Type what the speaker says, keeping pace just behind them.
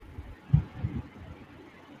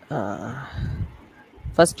Uh,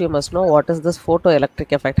 First, you must know what is this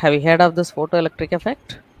photoelectric effect. Have you heard of this photoelectric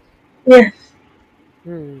effect? Yes.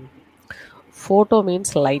 Hmm. Photo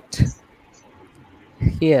means light.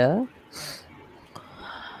 Here,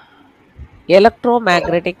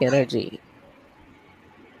 electromagnetic energy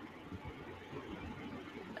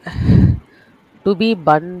to be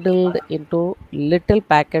bundled into little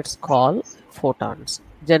packets called photons.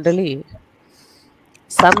 Generally,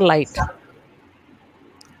 sunlight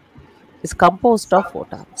is composed of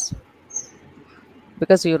photons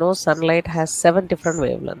because sunlight has seven different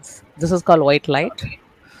wavelengths. This is called white light.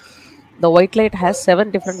 The white light has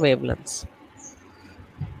seven different wavelengths.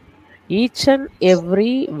 Each and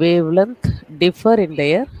every wavelength differ in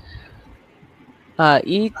their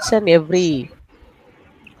each and every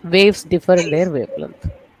waves differ in their wavelength.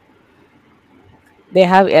 They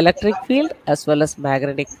have electric field as well as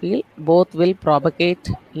magnetic field. Both will propagate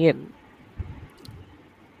in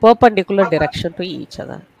perpendicular direction to each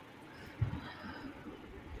other.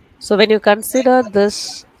 So when you consider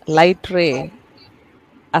this light ray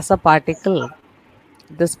as a particle,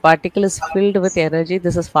 this particle is filled with energy.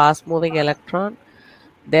 This is fast moving electron.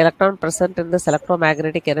 The electron present in this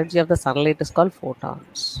electromagnetic energy of the sunlight is called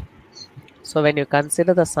photons. So when you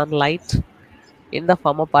consider the sunlight in the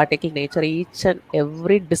form of particle nature, each and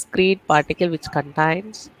every discrete particle which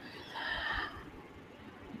contains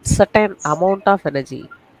certain amount of energy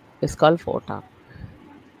is called photon.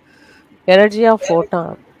 Energy of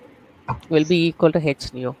photon will be equal to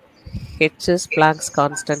h nu. H is Planck's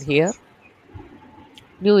constant here.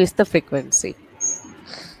 Nu is the frequency.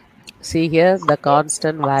 See here, the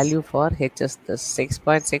constant value for H is this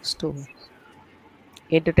 6.62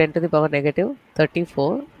 into 10 to the power negative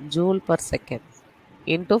 34 joule per second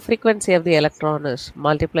into frequency of the electron is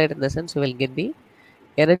multiplied in the sense you will get the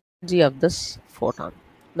energy of this photon.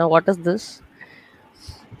 Now, what is this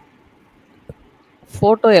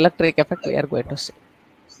photoelectric effect we are going to see?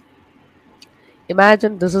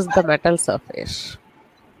 Imagine this is the metal surface.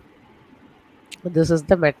 This is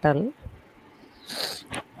the metal.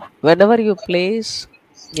 Whenever you place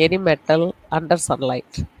any metal under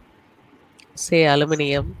sunlight, say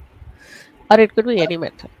aluminium, or it could be any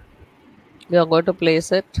metal, you are going to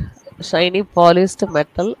place it shiny polished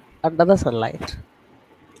metal under the sunlight.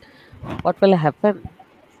 What will happen?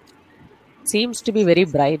 Seems to be very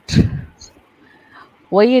bright.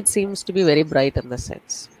 Why it seems to be very bright in the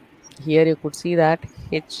sense? Here you could see that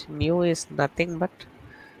H nu is nothing but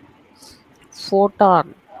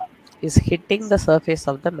photon is hitting the surface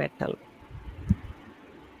of the metal.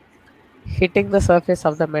 Hitting the surface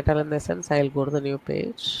of the metal in the sense, I'll go to the new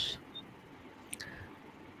page.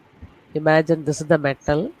 Imagine this is the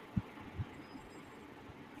metal.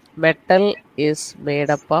 Metal is made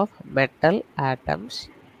up of metal atoms.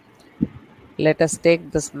 Let us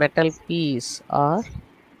take this metal piece or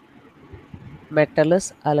metal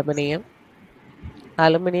is aluminium.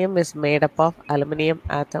 Aluminium is made up of aluminium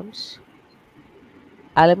atoms.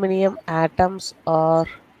 Aluminium atoms are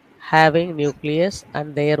having nucleus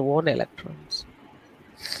and their own electrons.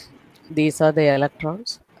 These are the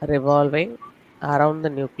electrons revolving around the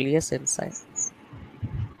nucleus inside.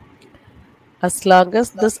 As long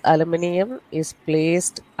as this aluminium is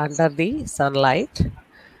placed under the sunlight,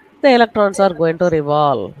 the electrons are going to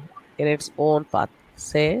revolve in its own path.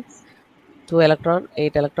 Say 2 electron,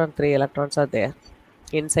 8 electron, 3 electrons are there.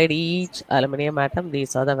 Inside each aluminium atom,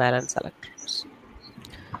 these are the valence electrons.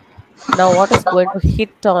 Now, what is going to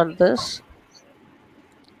hit on this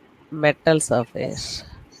metal surface?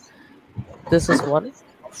 This is one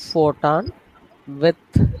photon with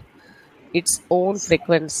its own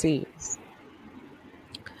frequency.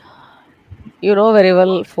 You know very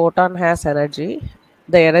well, photon has energy.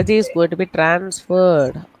 The energy is going to be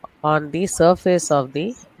transferred on the surface of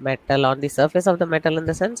the metal. On the surface of the metal, in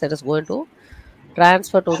the sense, it is going to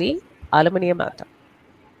transfer to the aluminum atom.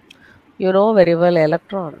 You know very well,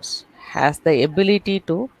 electrons has the ability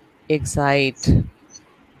to excite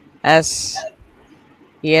as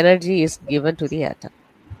energy is given to the atom.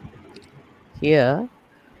 Here,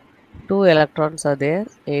 2 electrons are there,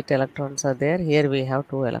 8 electrons are there. Here we have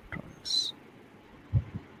 2 electrons.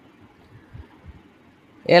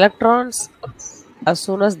 Electrons, as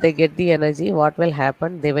soon as they get the energy, what will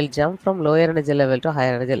happen? They will jump from lower energy level to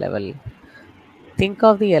higher energy level. Think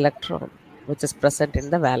of the electron which is present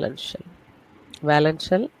in the valence shell. Valence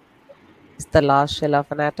shell is the last shell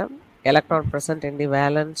of an atom. Electron present in the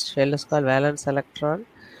valence shell is called valence electron.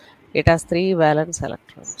 It has 3 valence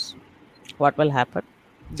electrons. What will happen?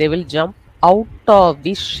 They will jump out of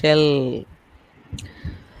the shell.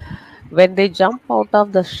 When they jump out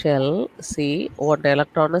of the shell, see, one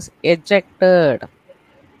electron is ejected.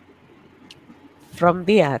 from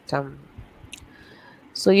the atom.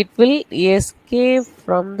 So it will escape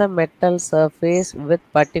from the metal surface with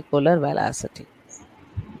particular velocity.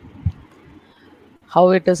 How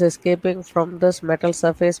it is escaping from this metal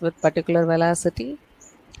surface with particular velocity?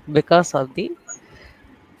 Because of the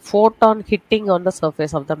photon hitting on the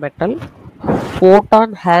surface of the metal.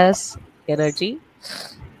 Photon has energy.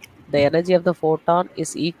 The energy of the photon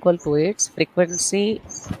is equal to its frequency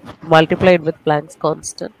multiplied with Planck's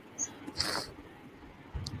constant.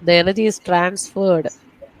 The energy is transferred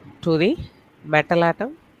to the metal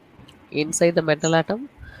atom. Inside the metal atom,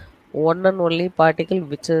 one and only particle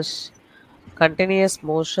which is continuous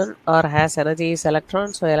motion or has energy is electron.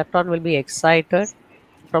 So electron will be excited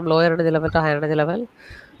from lower energy level to higher energy level.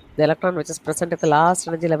 The electron which is present at the last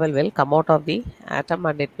energy level will come out of the atom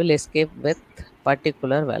and it will escape with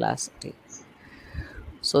particular velocity.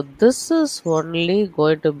 So this is only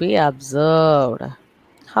going to be observed.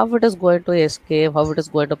 How it is going to escape, how it is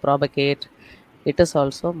going to propagate, it is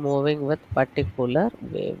also moving with particular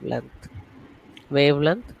wavelength.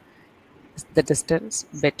 Wavelength is the distance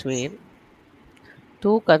between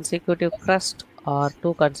two consecutive crust or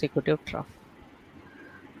two consecutive trough.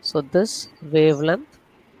 So this wavelength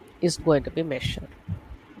is going to be measured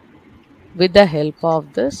with the help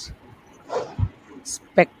of this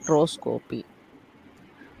spectroscopy.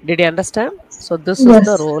 Did you understand? So this is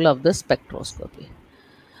the Yes. role of the spectroscopy.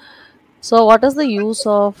 So what is the use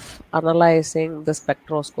of analyzing the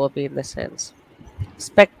spectroscopy in the sense?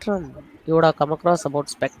 Spectrum. You would have come across about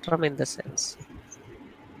spectrum in the sense.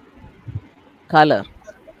 Color.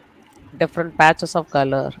 Different patches of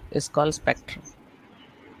color is called spectrum.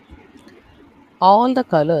 All the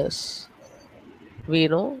colors, we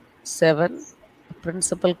know 7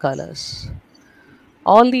 principal colors.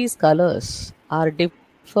 All these colors are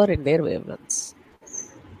differ in their wavelengths.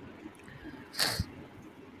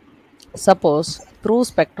 Suppose through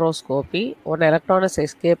spectroscopy, one electron is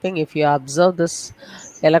escaping. If you observe this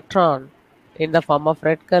electron in the form of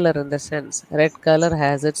red color, in the sense, red color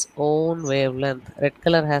has its own wavelength. Red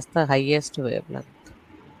color has the highest wavelength.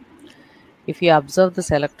 If you observe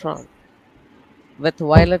this electron with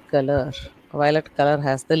violet color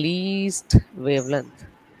has the least wavelength.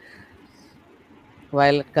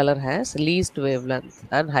 Violet color has least wavelength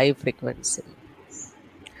and high frequency.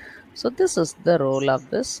 So this is the role of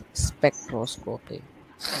this spectroscopy.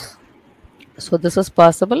 So this is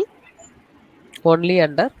possible only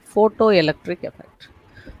under photoelectric effect.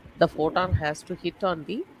 The photon has to hit on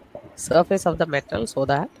the surface of the metal so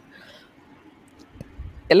that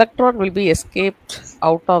electron will be escaped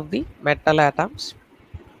out of the metal atoms,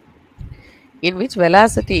 in which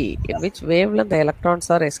velocity, in which wavelength the electrons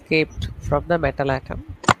are escaped from the metal atom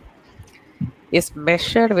is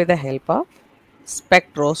measured with the help of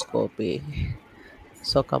spectroscopy.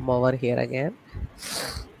 So come over here again.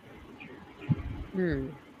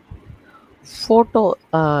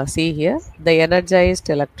 See here, the energized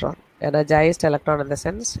electron in the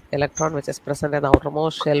sense, electron which is present in the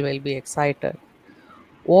outermost shell will be excited,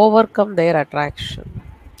 overcome their attraction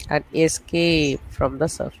and escape from the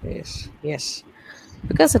surface. Yes,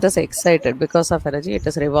 because it is excited, because of energy, it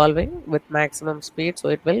is revolving with maximum speed, so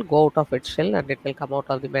it will go out of its shell and it will come out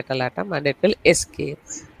of the metal atom and it will escape.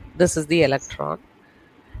 This is the electron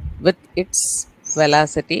with its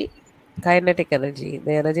velocity. Kinetic energy,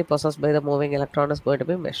 the energy possessed by the moving electron, is going to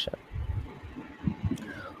be measured.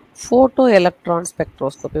 Photoelectron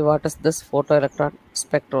spectroscopy. What is this photoelectron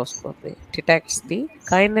spectroscopy? It detects the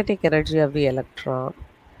kinetic energy of the electron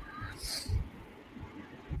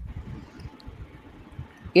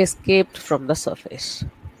escaped from the surface.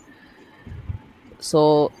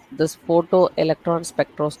 So this photoelectron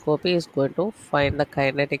spectroscopy is going to find the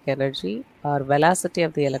kinetic energy or velocity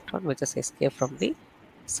of the electron which is escaped from the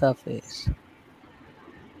surface.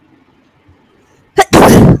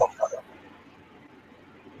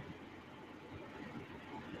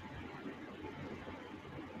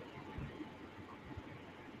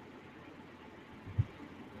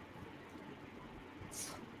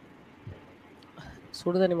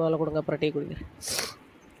 சுடுதண்ணி முதல்ல கொடுங்க அப்புறம் tea குடிங்க.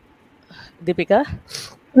 Deepika?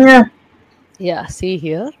 Yeah. Yeah, see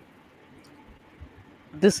here.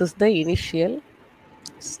 This is the initial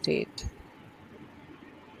state.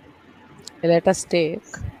 Let us take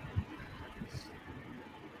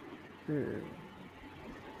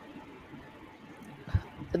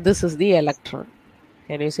this is the electron.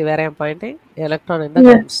 Can you see where I am pointing? Electron in the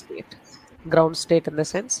Yeah. ground state. Ground state in the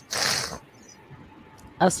sense,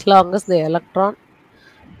 as long as the electron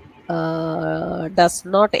does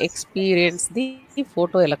not experience the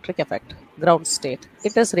photoelectric effect, ground state,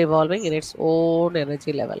 it is revolving in its own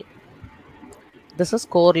energy level. This is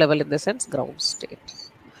core level, in the sense ground state.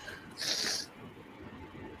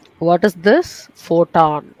 What is this?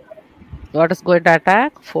 Photon. What is going to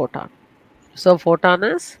attack? Photon. So photon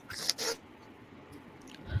is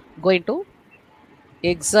going to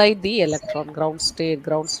excite the electron. Ground state,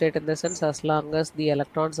 in the sense, as long as the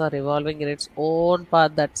electrons are revolving in its own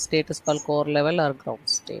path, that state is called core level or ground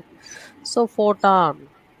state. So photon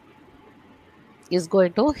is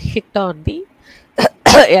going to hit on the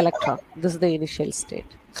electron. This is the initial state.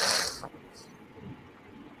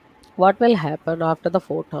 What will happen after the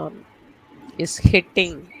photon is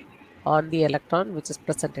hitting on the electron which is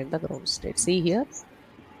present in the ground state? See here,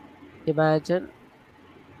 imagine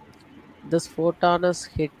this photon is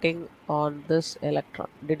hitting on this electron.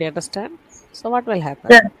 Did you understand? So what will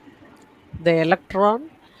happen? Yeah.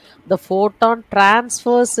 The photon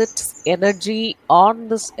transfers its energy on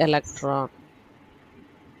this electron.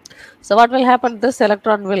 So what will happen? This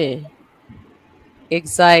electron will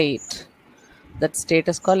excite. That state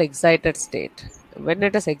is called excited state. When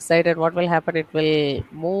it is excited, what will happen? It will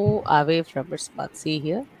move away from its path. See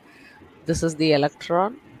here, this is the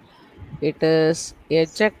electron. It is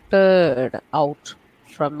ejected out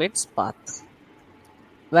from its path,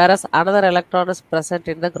 whereas another electron is present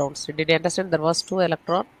in the ground state. Did you understand? There was two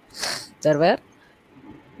electrons. There were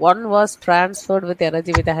one was transferred with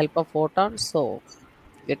energy with the help of photon, so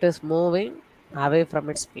it is moving away from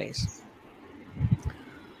its place.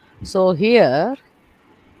 So here,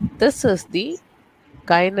 this is the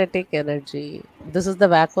kinetic energy. This is the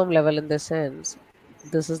vacuum level, in the sense.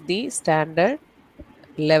 This is the standard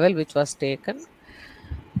level which was taken.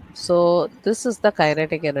 So this is the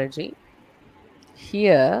kinetic energy.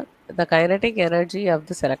 Here, the kinetic energy of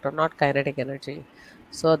this electron, not kinetic energy.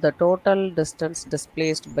 So the total distance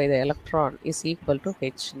displaced by the electron is equal to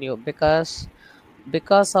h nu, because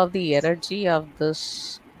of the energy of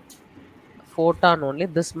this photon only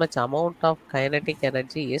this much amount of kinetic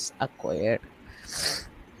energy is acquired.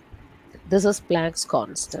 This is Planck's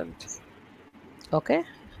constant. Okay.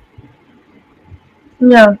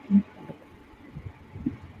 Yeah.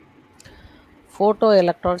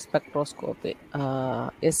 Photoelectron spectroscopy.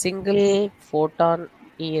 A single photon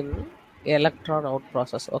in, electron out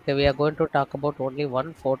process. Okay, we are going to talk about only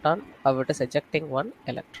one photon, how it is ejecting one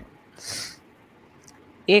electron.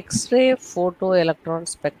 X-ray photoelectron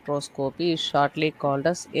spectroscopy is shortly called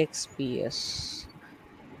as XPS.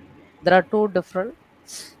 There are two different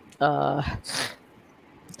uh,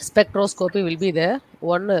 spectroscopy will be there.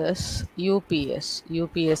 One is UPS.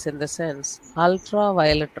 UPS, in the sense,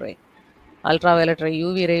 ultraviolet ray. Ultraviolet ray,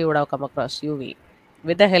 UV ray, you would have come across UV.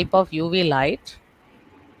 With the help of UV light,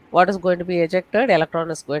 what is going to be ejected? Electron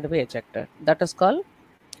is going to be ejected. That is called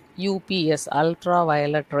UPS,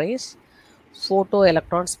 ultraviolet rays,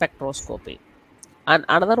 photoelectron spectroscopy. And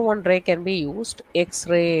another one ray can be used,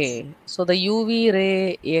 X-ray. So the UV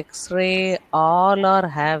ray, X-ray, all are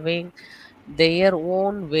having their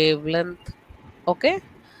own wavelength. Okay.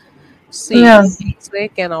 Yeah. See, X-ray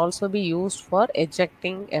can also be used for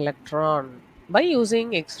ejecting electron. By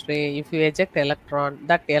using X-ray, if you eject electron,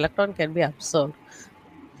 that electron can be observed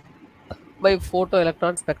by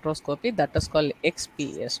photoelectron spectroscopy. That is called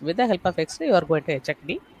XPS. With the help of X-ray, you are going to eject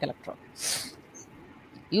the electron.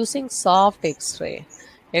 Using soft X-ray.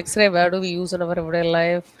 X-ray, where do we use in our everyday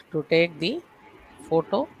life? To take the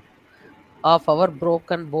photo of our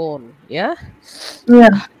broken bone. Yeah.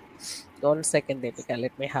 Yeah. 1 second, Deepika.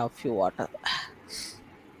 Let me have few water.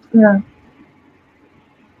 Yeah.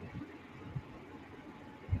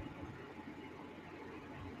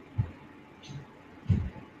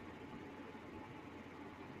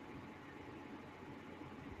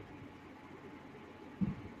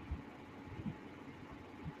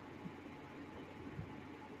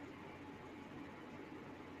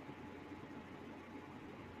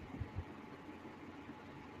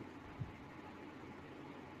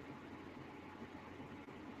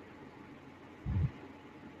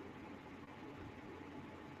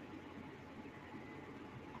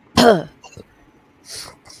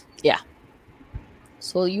 Yeah.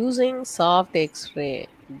 So using soft X-ray,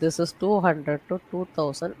 this is 200 to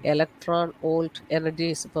 2000 electron volt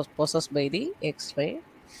energy is possessed by the X-ray.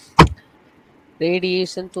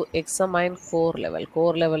 Radiation to examine core level.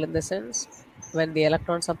 Core level, in the sense, when the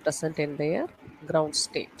electrons are present in their ground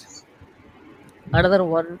state. Another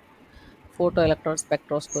one, photoelectron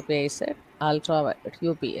spectroscopy, I said, ultraviolet,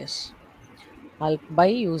 UPS. By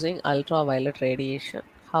using ultraviolet radiation,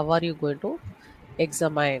 how are you going to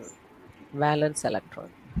examine valence electron?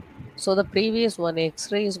 So the previous one,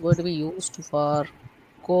 X-ray, is going to be used for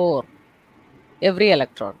core, every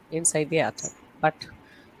electron inside the atom. But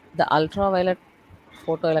the ultraviolet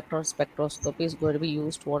photoelectron spectroscopy is going to be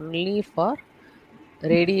used only for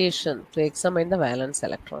radiation to examine the valence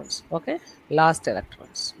electrons. Okay, last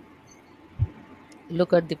electrons.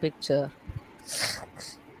 Look at the picture.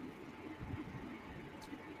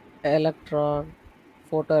 Electron,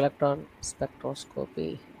 photoelectron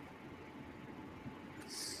spectroscopy.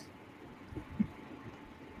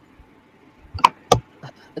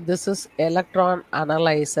 This is electron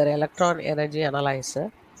analyzer, electron energy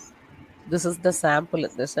analyzer. This is the sample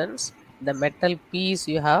in the sense the metal piece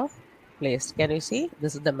you have placed. Can you see?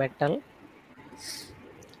 This is the metal.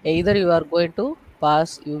 Either you are going to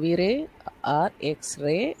pass UV ray or X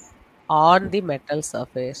ray on the metal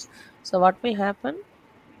surface. So what will happen?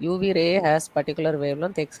 UV ray has particular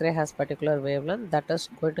wavelength, X-ray has particular wavelength that is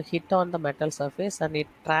going to hit on the metal surface and it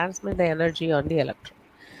transmit the energy on the electron.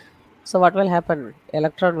 So what will happen?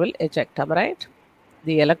 Electron will eject, am I right?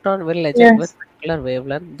 The electron will eject with Yes. particular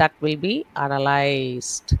wavelength that will be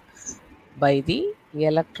analyzed by the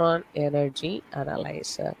electron energy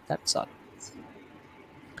analyzer. That's all.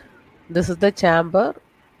 This is the chamber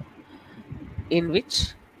in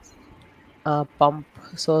which pump.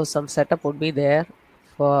 So some setup would be there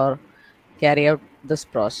for carry out this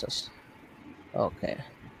process. Okay.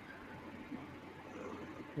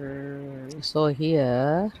 So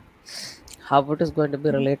here, how it is going to be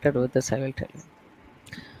related with this, I will tell you.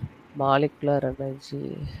 Molecular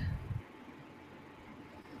energy.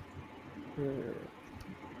 Hmm.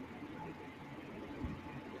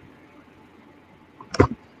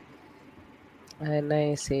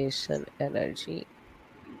 Ionization energy.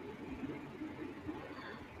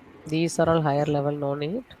 These are all higher level, no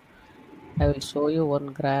need. I will show you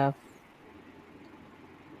one graph.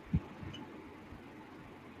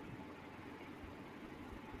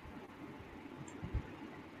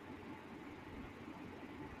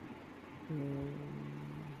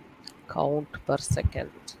 Count per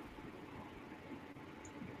second.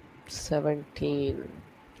 17,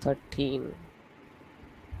 13.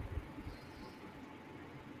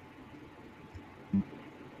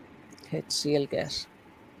 HCl gas.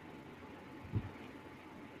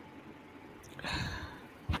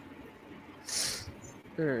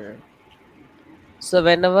 So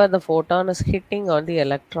whenever the photon is hitting on the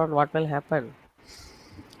electron, what will happen?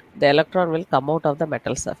 The electron will come out of the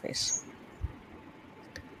metal surface.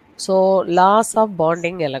 So loss of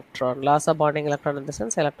bonding electron in the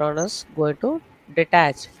sense electron is going to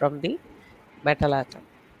detach from the metal atom.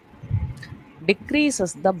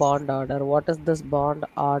 Decreases the bond order. What is this bond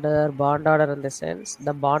order? Bond order in the sense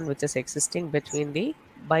the bond which is existing between the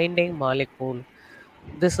binding molecule.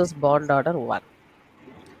 This is bond order 1.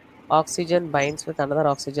 Oxygen binds with another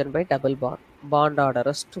oxygen by double bond. Bond order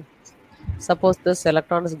is 2. Suppose this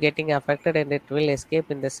electron is getting affected and it will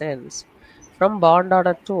escape in the sense from bond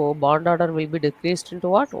order 2, bond order will be decreased into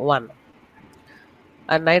what? 1.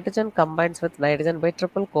 And nitrogen combines with nitrogen by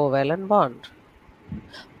triple covalent bond.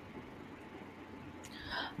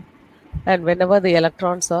 And whenever the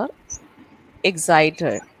electrons are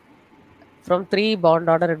excited, from 3 bond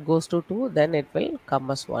order it goes to 2, then it will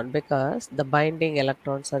come as 1 because the binding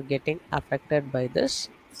electrons are getting affected by this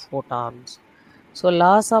photons. So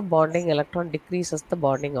loss of bonding electron decreases the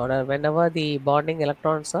bonding order. Whenever the bonding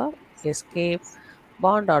electrons are escape,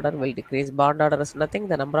 bond order will decrease. Bond order is nothing,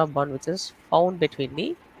 the number of bond which is found between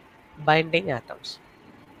the binding atoms.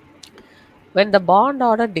 When the bond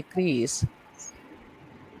order decrease,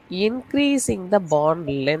 increasing the bond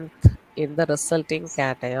length in the resulting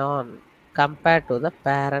cation compared to the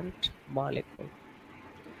parent molecule.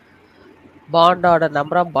 Bond order,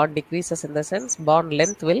 number of bond decreases in the sense bond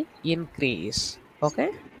length will increase. Okay.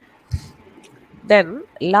 Then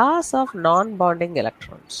loss of non-bonding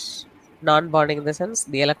electrons. Non-bonding in the sense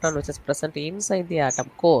the electron which is present inside the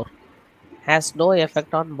atom core has no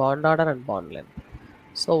effect on bond order and bond length.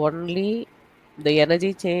 So only the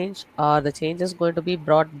energy change or the change is going to be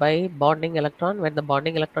brought by bonding electron. When the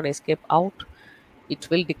bonding electron escape out, it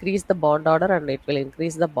will decrease the bond order and it will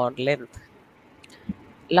increase the bond length.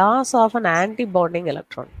 Loss of an anti-bonding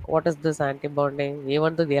electron. What is this anti-bonding?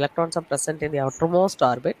 Even though the electrons are present in the outermost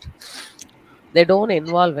orbit, they don't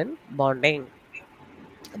involve in bonding.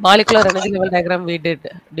 Molecular energy level diagram we did.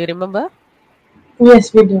 Do you remember?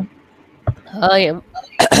 Yes, we do. M-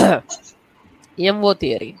 MO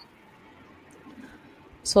theory.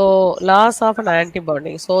 So loss of an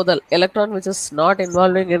anti-bonding. So the electron which is not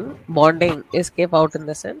involving in bonding escape out in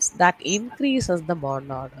the sense that increases the bond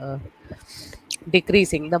order,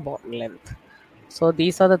 decreasing the bond length. So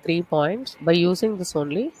these are the 3 points. By using this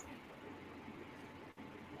only,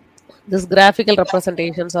 this graphical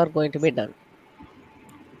representations are going to be done.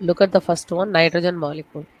 Look at the first one, nitrogen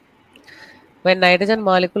molecule. When nitrogen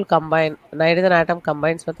atom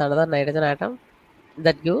combines with another nitrogen atom,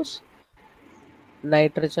 that gives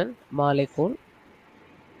nitrogen molecule.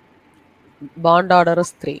 Bond order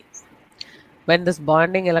is 3. When this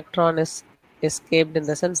bonding electron is escaped, in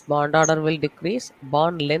the sense bond order will decrease,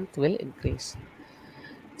 bond length will increase.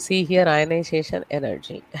 See here ionization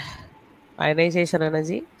energy. Ionization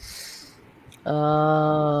energy.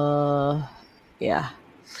 Uh, yeah.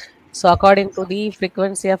 So according to the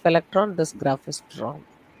frequency of electron, this graph is drawn.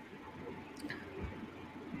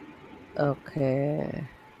 Okay.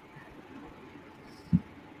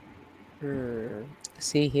 Hmm.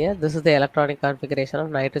 See here, this is the electronic configuration of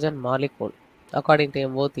nitrogen molecule according to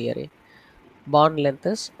MO theory. Bond length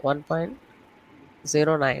is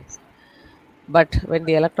 1.09. But when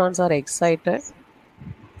the electrons are excited,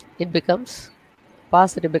 it becomes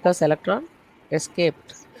positive because electron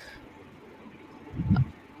escaped.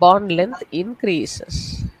 Bond length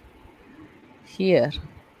increases. Here,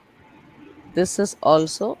 this is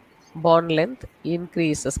also bond length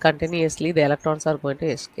increases continuously. The electrons are going to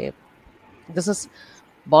escape. This is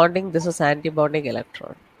bonding, this is anti-bonding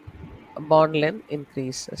electron. Bond length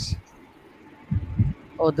increases.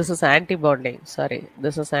 Oh, this is anti-bonding. Sorry,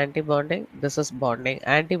 this is anti-bonding. This is bonding.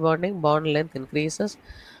 Anti-bonding, bond length increases.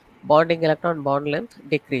 Bonding electron, bond length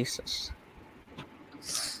decreases.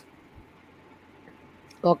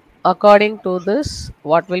 According to this,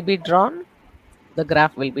 what will be drawn? The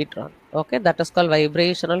graph will be drawn. Okay, that is called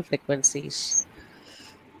vibrational frequencies.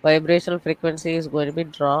 Vibrational frequency is going to be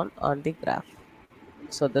drawn on the graph.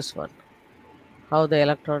 So this one, how the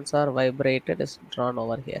electrons are vibrated, is drawn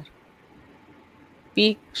over here.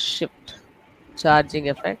 Peak shift, charging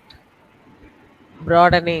effect,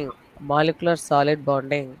 broadening, molecular solid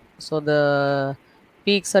bonding. So the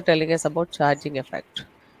peaks are telling us about charging effect.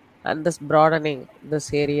 And this broadening,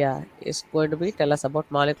 this area is going to be tell us about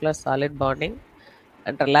molecular solid bonding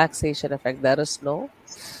and relaxation effect. There is no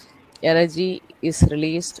energy is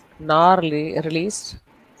released nor released,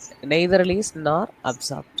 neither released nor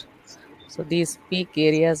absorbed. So these peak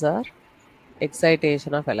areas are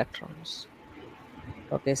excitation of electrons.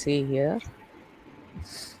 Okay, see here.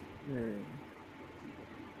 Hmm.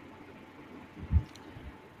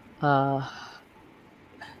 Uh,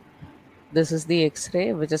 this is the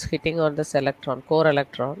X-ray which is hitting on this electron, core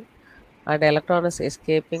electron, and electron is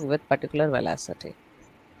escaping with particular velocity.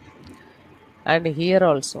 And here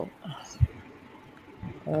also,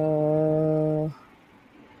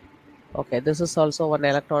 okay, this is also one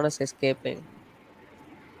electron is escaping.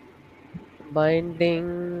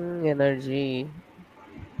 Binding energy,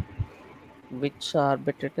 which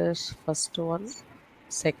orbit it is? First one,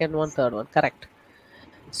 second one, third one. Correct.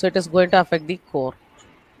 So it is going to affect the core.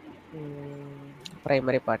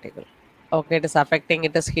 Primary particle. Okay, it is affecting,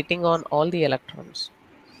 it is hitting on all the electrons.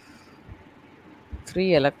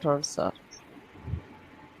 3 electrons are.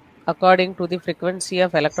 According to the frequency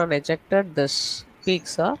of electron ejected, this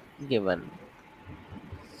peaks are given.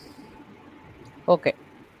 Okay,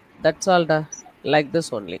 that's all like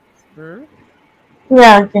this only. Hmm?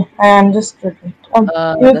 Yeah, okay. I understood it. You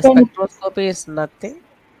The can. spectroscopy is nothing.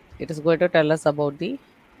 It is going to tell us about the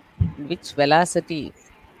which velocity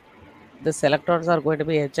these electrons are going to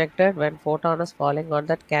be ejected when photon is falling on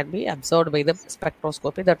that can be absorbed by the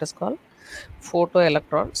spectroscopy. That is called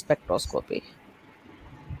photoelectron spectroscopy.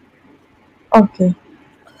 Okay.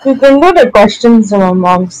 You can do the questions from my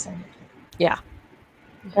mom's side. Yeah.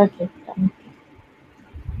 Okay. Done.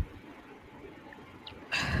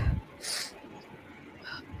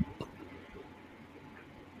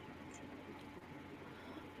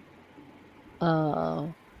 Uh,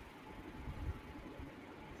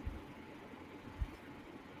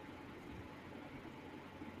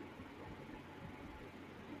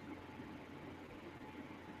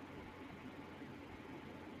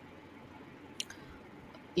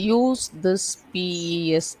 use this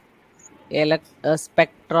PES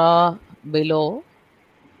spectra below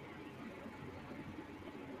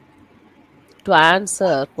to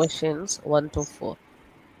answer questions 1 to 4.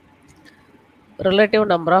 Relative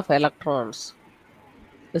number of electrons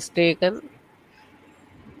is taken.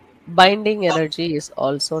 Binding energy is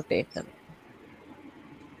also taken.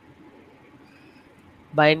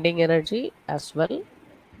 Binding energy as well.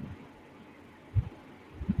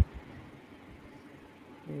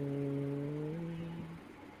 Mm,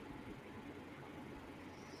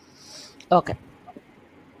 okay.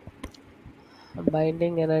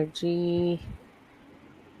 Binding energy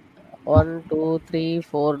 1, 2, 3,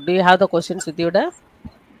 4. Do you have the questions with you there?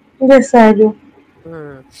 Yes, I do.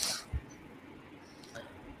 Hmm.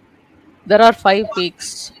 There are 5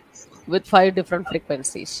 peaks with 5 different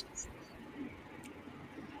frequencies.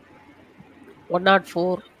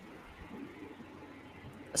 104,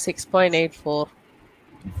 6.84,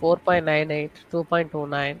 4.98,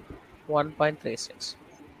 2.29, 1.36.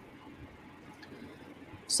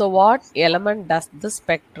 So, what element does the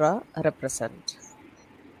spectra represent?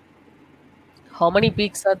 How many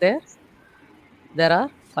peaks are there? There are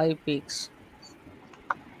 5 peaks.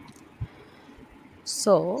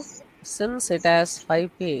 So, since it has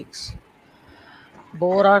 5 peaks,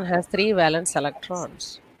 boron has 3 valence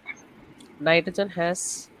electrons. Nitrogen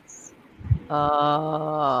has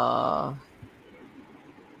uh,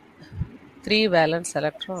 3 valence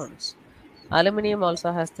electrons. Aluminium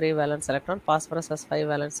also has 3 valence electrons. Phosphorus has 5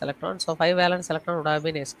 valence electrons. So 5 valence electron would have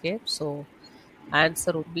been escaped. So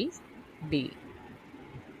answer would be D.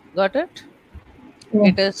 Got it? Yeah.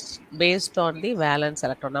 It is based on the valence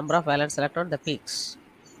electron, number of valence electron, the peaks.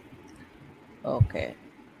 Okay.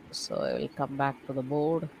 So I will come back to the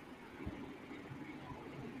board.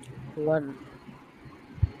 1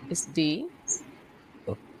 is D.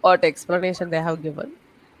 What explanation they have given?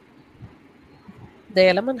 The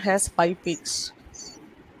element has 5 peaks,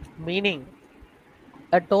 meaning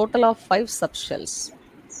a total of 5 subshells.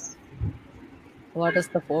 What is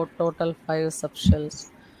the total 5 subshells?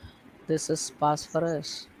 This is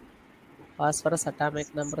phosphorus. Phosphorus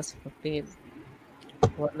atomic number is 15.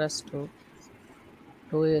 1s2,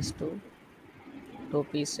 2s2,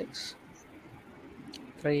 2p6,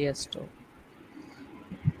 3s2,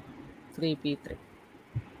 3p3,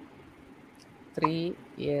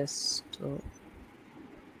 3s2,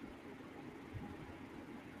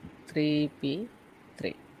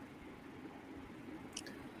 3p3.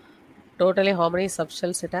 Totally how many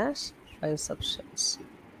subshells it has? 5 subshells.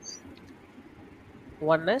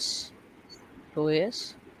 1s,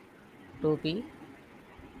 2s, 2p,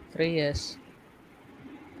 3s,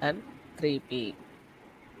 and 3p.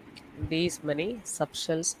 These many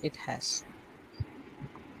subshells it has.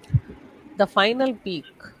 The final peak,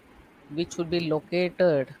 which would be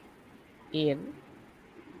located in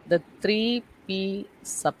the 3p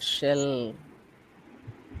subshell,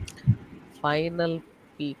 final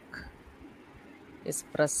peak is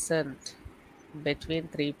present between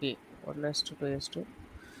 3p, 1s2, 2s2,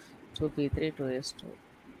 2p3, 2s2.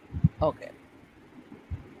 Okay.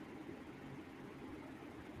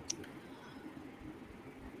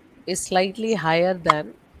 Is slightly higher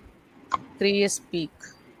than 3s peak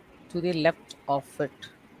to the left of it.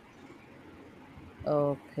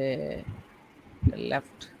 Okay.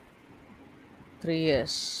 Left.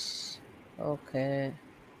 3s. Okay.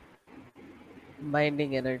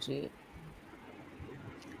 Binding energy.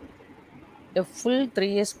 A full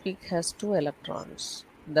 3s peak has 2 electrons.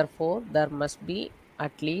 Therefore, there must be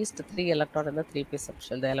at least 3 electrons in the 3p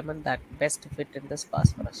subshell, the element that best fit in this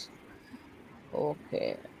phosphorus.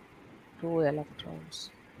 Okay, 2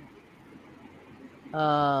 electrons.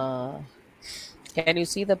 Can you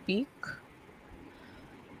see the peak?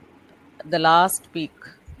 The last peak,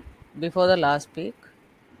 before the last peak,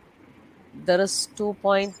 there is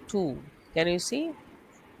 2.2. Can you see?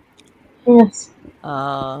 Yes.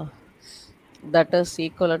 That is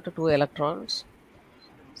equivalent to 2 electrons.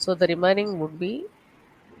 So the remaining would be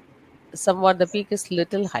somewhat, the peak is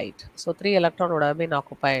little height. So 3 electron would have been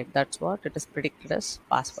occupied. That's what it is predicted as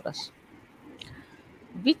phosphorus.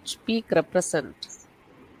 Which peak represent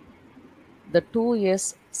the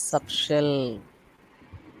 2s subshell?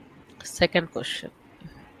 Second question.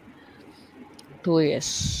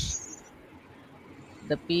 2s.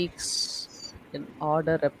 The peaks in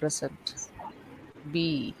order represent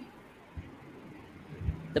B.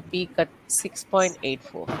 The peak at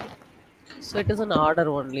 6.84. So it is an order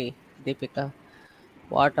only, Deepika.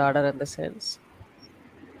 What order in the sense?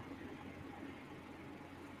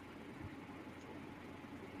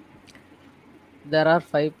 There are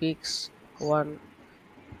 5 peaks. 1,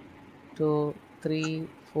 2, 3,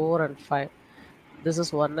 4, and 5. This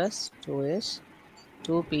is 1s, 2s,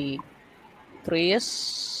 2p,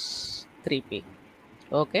 3s, 3p.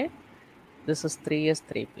 Okay. This is 3s,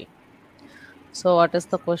 3p. So what is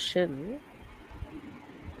the question?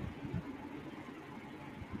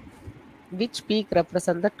 Which peak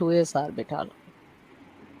represent the 2s orbital?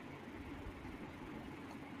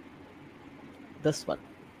 This one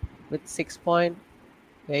with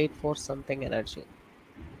 6.84 something energy.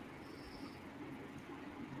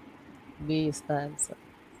 B is the answer.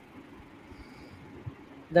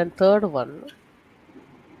 Then third one,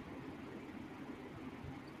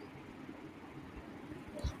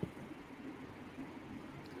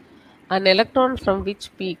 an electron from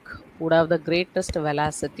which peak would have the greatest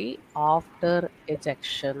velocity after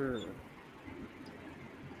ejection?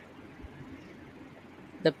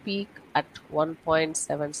 The peak at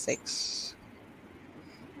 1.76.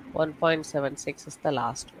 1.76 is the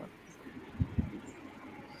last one.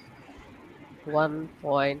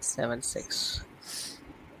 1.76.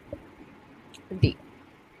 D.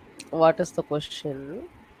 What is the question?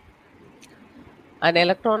 An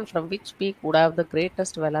electron from which peak would have the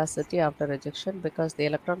greatest velocity after rejection, because the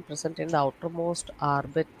electron present in the outermost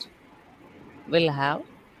orbit will have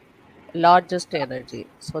largest energy.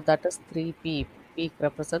 So that is 3p. Peak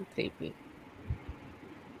represent 3p.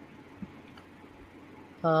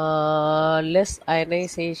 Less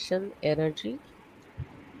ionization energy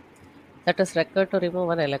that is required to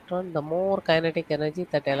remove an electron, the more kinetic energy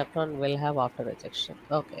that electron will have after rejection.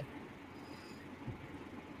 Okay.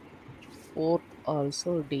 Fourth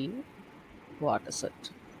also D. What is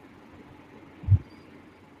it?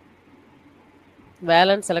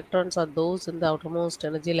 Valence electrons are those in the outermost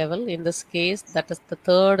energy level. In this case, that is the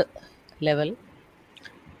third level,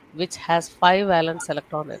 which has 5 valence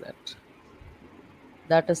electron in it.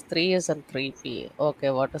 That is 3s and 3p.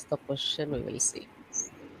 Okay, what is the question? We will see.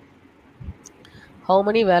 How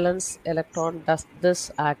many valence electron does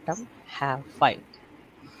this atom have? 5.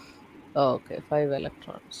 Okay, 5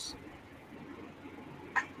 electrons.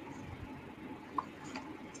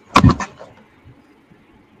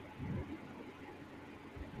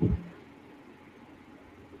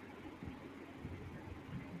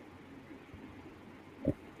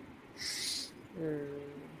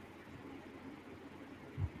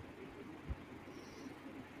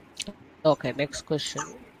 Okay, next question.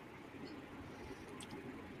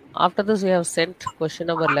 After this, we have sent question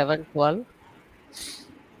number 11, 12.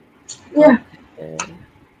 Yeah, Okay.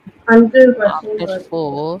 until question After 12.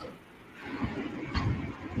 4,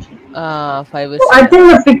 5 So is I here. think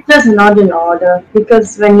the pictures are not in order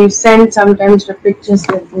because when you send, sometimes the pictures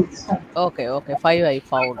get mixed up. Okay, okay. 5 I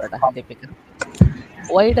found, Deepika.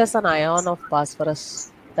 Why does an ion of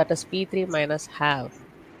phosphorus, that is P3 minus, have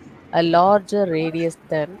a larger radius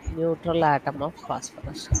than neutral atom of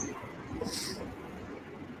phosphorus?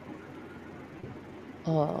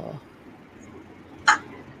 Uh,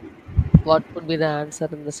 what would be the answer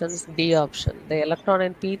in the sense? D option. The electron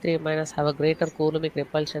in P3 minus have a greater Coulombic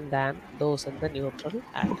repulsion than those in the neutral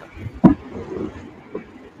atom.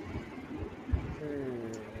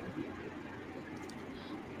 Hmm.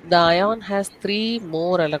 The ion has 3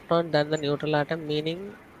 more electrons than the neutral atom,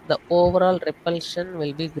 meaning the overall repulsion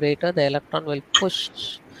will be greater. The electron will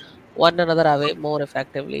push one another away more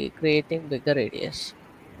effectively, creating bigger radius.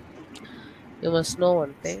 You must know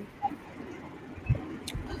one thing.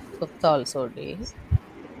 Fifth also D.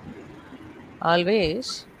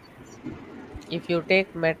 Always, if you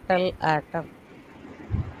take metal atom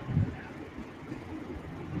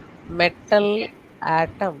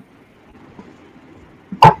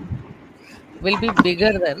will be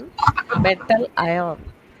bigger than metal ion.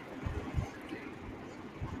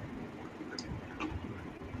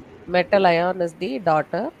 Metal ion is the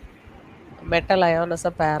daughter. Metal ion is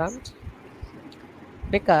a parent,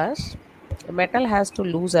 because metal has to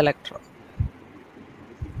lose electron.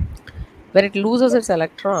 When it loses its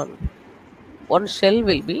electron, one shell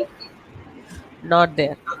will be not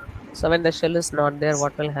there. So when the shell is not there,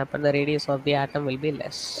 what will happen? The radius of the atom will be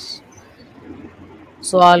less.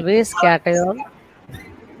 So always cation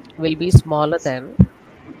will be smaller than,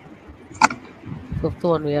 fifth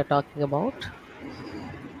one we are talking about.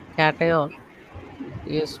 Cation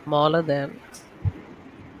is smaller than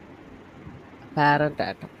parent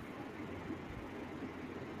atom.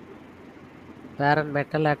 Parent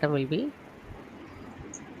metal atom will be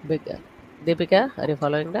bigger. Deepika, are you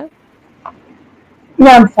following that?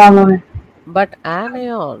 Yeah, I'm following. But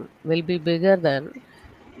anion will be bigger than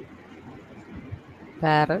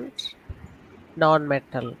parent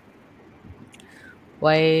non-metal.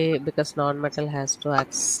 Why? Because non-metal has to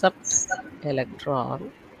accept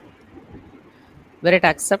electron. When it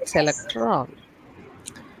accepts electron,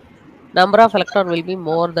 number of electron will be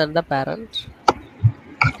more than the parent.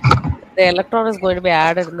 The electron is going to be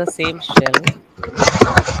added in the same shell.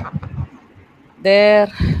 There,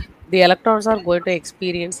 the electrons are going to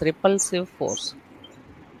experience repulsive force.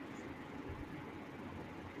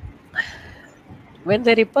 When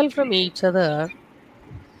they repel from each other,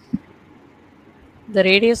 the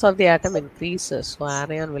radius of the atom increases, so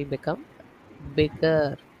anion will become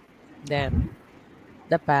bigger than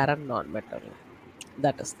the parent non-metal.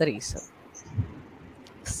 That is the reason.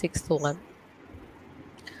 Sixth one.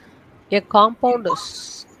 A compound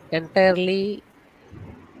is entirely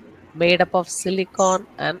made up of silicon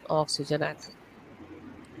and oxygen atom.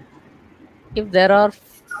 If there are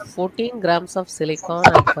 14 grams of silicon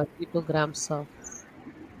and 42 grams of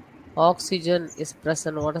oxygen is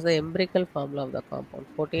present, what is the empirical formula of the compound?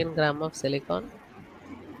 14 gram of silicon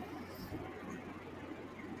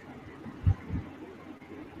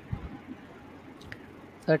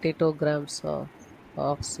 32 grams of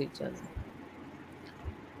oxygen.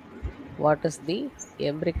 What is the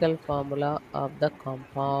empirical formula of the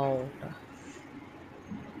compound?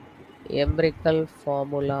 Empirical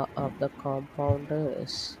formula of the compound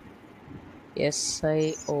is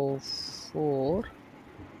SiO4.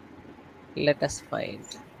 Let us find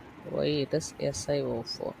why it is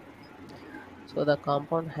SiO4. So the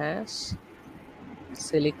compound has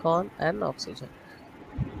silicon and oxygen.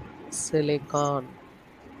 Silicon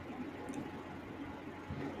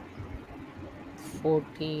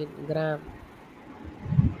 14 gram.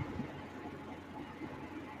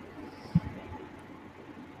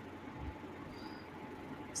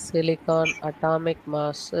 Silicon atomic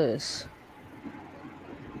mass is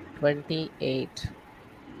 28.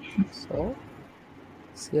 So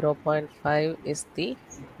 0.5 is the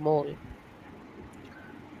mole.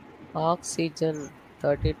 Oxygen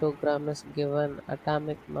 32 gram is given,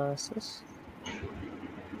 atomic mass is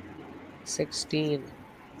 16.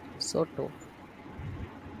 So 2.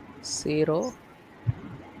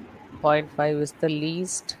 0.5 is the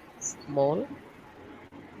least mole.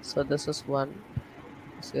 So this is 1.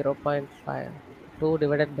 0.5. 2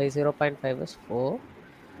 divided by 0.5 is 4.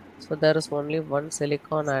 So there is only one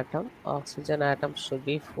silicon atom. Oxygen atom should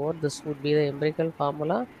be 4. This would be the empirical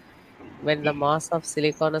formula. When the mass of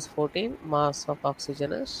silicon is 14, mass of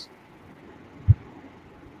oxygen is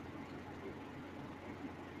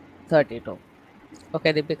 32.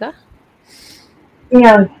 Okay, Deepika.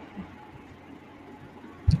 Yeah.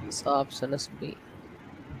 So option is B.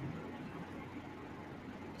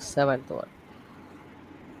 Seventh one.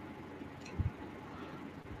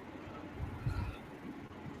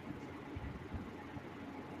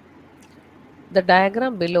 The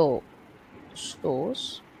diagram below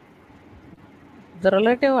shows the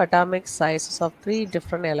relative atomic sizes of three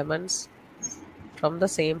different elements from the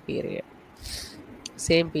same period.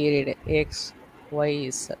 Same period X, Y,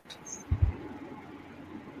 Z.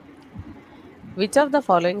 Which of the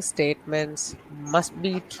following statements must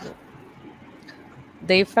be true?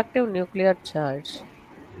 The effective nuclear charge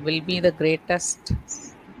will be the greatest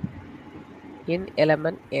in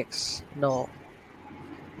element X. No.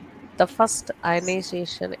 The first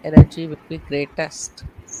ionization energy will be greatest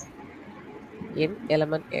in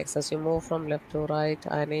element X. As you move from left to right,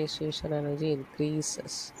 ionization energy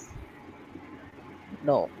increases.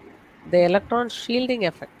 No. The electron shielding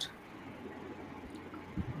effect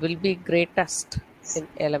will be greatest in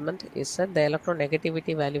element Z. The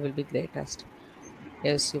electronegativity value will be greatest.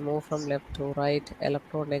 As you move from left to right,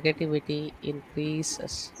 electronegativity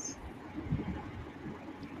increases.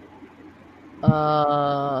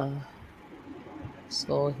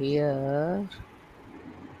 So here,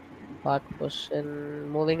 what question?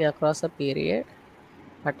 Moving across a period,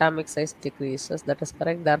 atomic size decreases. That is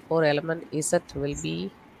correct. Therefore, element Z will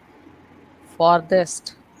be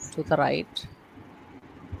farthest to the right,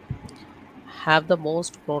 have the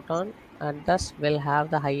most proton, and thus will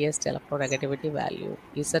have the highest electronegativity value.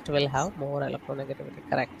 Z will have more electronegativity.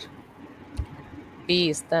 Correct. D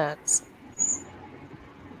is the answer.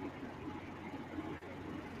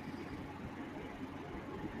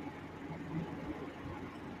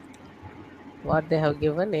 What they have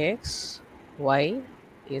given X, Y,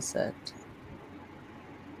 Z.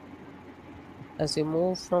 As you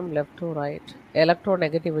move from left to right,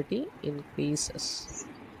 electronegativity increases.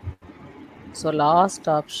 So last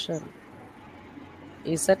option,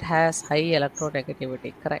 Z has high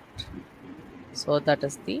electronegativity. Correct. So that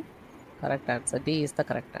is the correct answer. D is the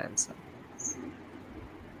correct answer.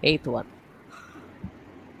 Eighth one.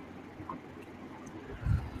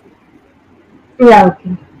 Yeah,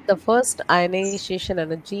 okay. The first ionization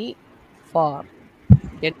energy for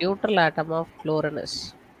a neutral atom of chlorine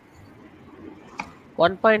is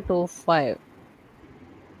 1.25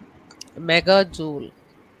 megajoule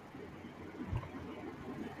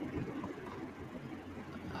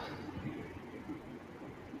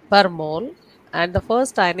per mole, and the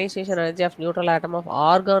first ionization energy of neutral atom of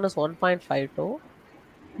argon is 1.52.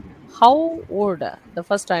 How would the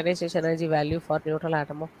first ionization energy value for neutral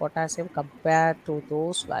atom of potassium compare to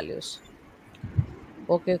those values?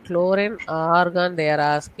 Okay, chlorine, argon, they are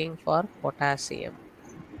asking for potassium.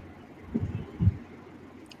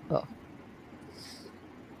 Oh,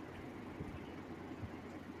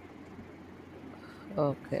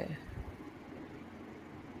 okay.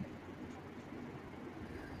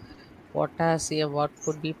 Potassium, what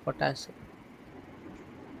could be potassium?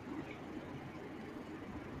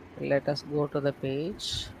 Let us go to the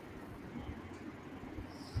page.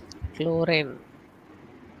 Chlorine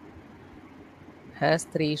has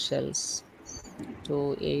three shells,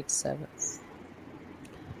 2, 8, 7.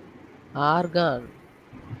 Argon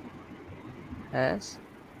as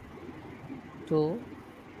 2,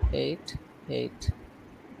 8, 8.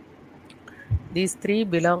 These three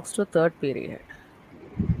belongs to third period.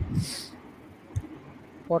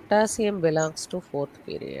 Potassium belongs to fourth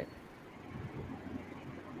period.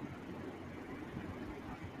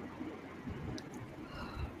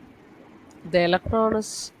 The electron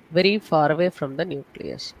is very far away from the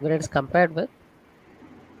nucleus when it is compared with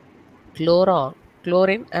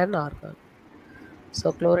chlorine and argon.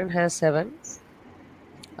 So chlorine has 7,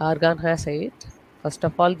 argon has 8. First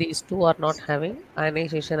of all, these two are not having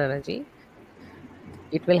ionization energy.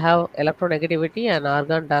 It will have electronegativity, and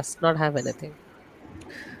argon does not have anything.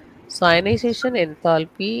 So ionization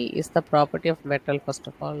enthalpy is the property of metal, first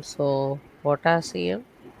of all. So potassium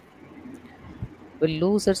will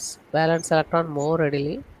lose its valence electron more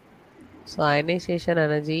readily. So ionization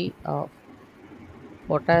energy of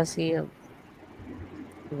potassium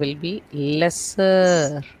will be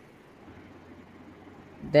lesser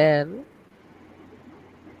than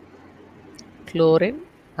chlorine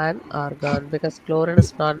and argon, because chlorine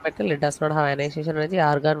is non-metal, it does not have ionization energy.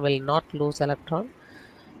 Argon will not lose electron.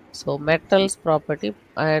 So metals property,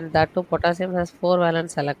 and that too potassium has 4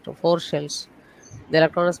 valence electron, 4 shells. The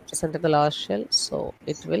electron is present in the last shell, so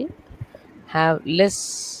it will have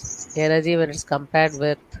less energy when it's compared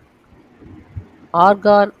with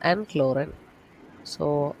argon and chlorine.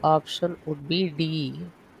 So option would be D.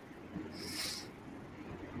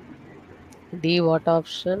 D, what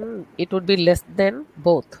option? It would be less than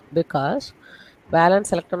both, because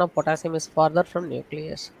valence electron of potassium is farther from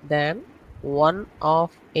nucleus than one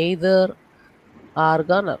of either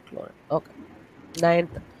argon or chlorine. Okay.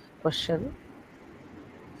 Ninth question.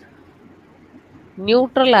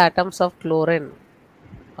 Neutral atoms of chlorine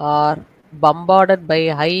are bombarded by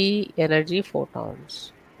high energy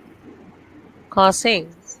photons,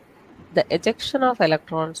 causing the ejection of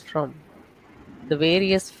electrons from the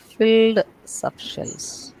various filled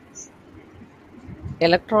subshells.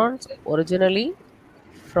 Electrons originally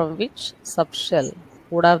from which subshell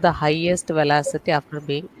would have the highest velocity after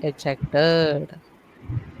being ejected.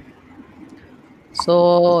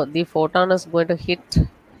 So the photon is going to hit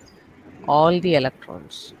all the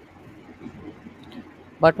electrons.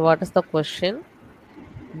 But what is the question?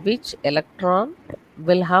 Which electron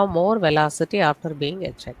will have more velocity after being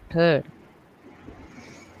ejected?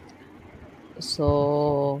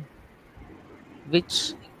 So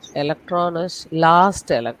which electron is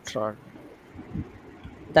last electron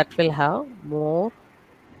that will have more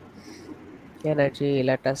energy?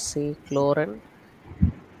 Let us see. Chlorine.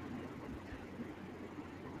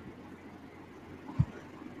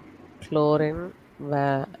 Chlorine,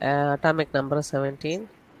 atomic number 17.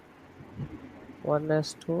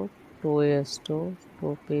 1s2, 2s2,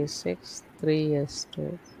 2p6,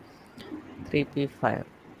 3s2, 3p5.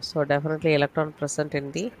 So definitely electron present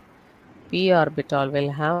in the p orbital will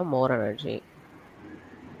have more energy.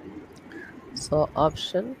 So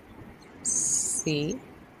option C,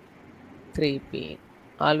 3p.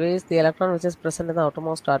 Always the electron which is present in the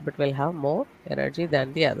outermost orbit will have more energy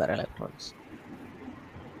than the other electrons.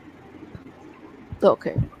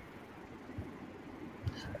 Okay.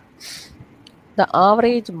 The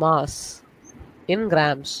average mass in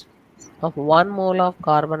grams of 1 mole of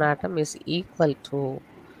carbon atom is equal to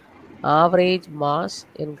average mass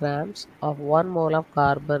in grams of 1 mole of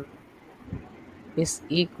carbon is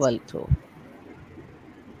equal to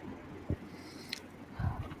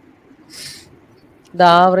the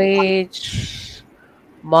average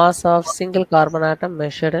mass of single carbon atom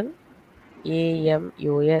measured in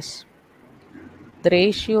AMUS. The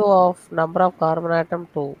ratio of number of carbon atom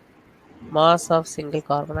to mass of single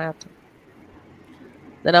carbon atom.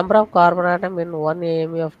 The number of carbon atom in 1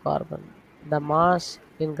 AMU of carbon. The mass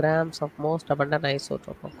in grams of most abundant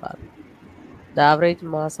isotope of carbon. The average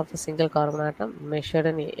mass of a single carbon atom measured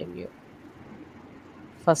in AMU.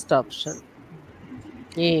 First option.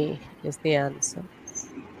 A is the answer.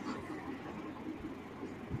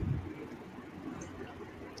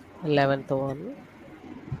 11th one.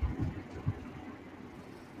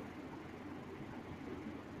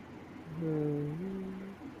 Hmm.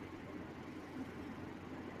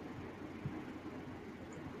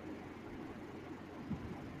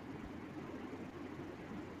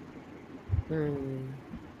 Hmm.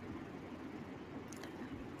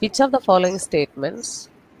 Which of the following statements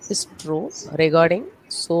is true regarding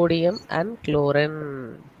sodium and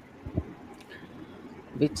chlorine?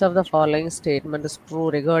 Which of the following statement is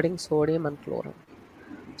true regarding sodium and chlorine?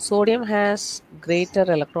 Sodium has greater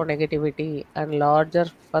electronegativity and larger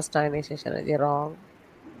first ionization energy. Wrong,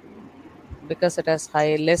 because it has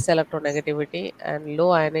less electronegativity and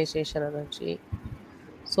low ionization energy.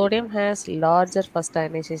 Sodium has larger first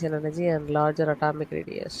ionization energy and larger atomic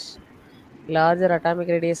radius. Larger atomic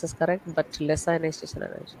radius is correct, but less ionization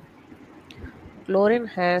energy. Chlorine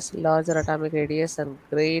has larger atomic radius and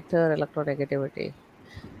greater electronegativity.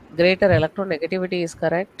 Greater electronegativity is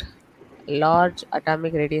correct. Large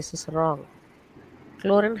atomic radius is wrong.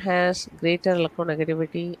 Chlorine has greater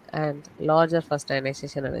electronegativity and larger first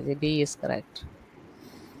ionization energy. D is correct.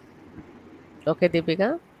 Okay,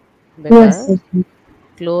 Deepika? Yes, Because okay.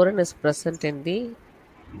 chlorine is present in the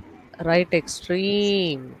right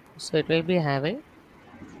extreme. So it will be having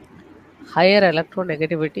higher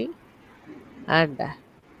electronegativity and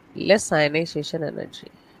less ionization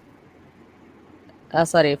energy.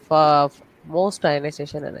 Sorry, for most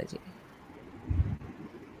ionization energy.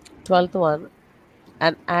 12th one,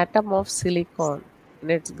 an atom of silicon in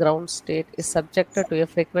its ground state is subjected to a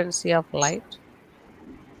frequency of light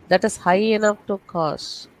that is high enough to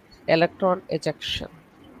cause electron ejection.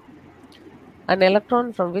 An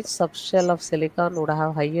electron from which subshell of silicon would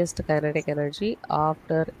have highest kinetic energy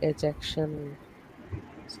after ejection.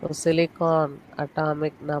 So silicon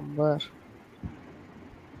atomic number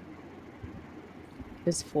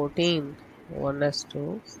is 14.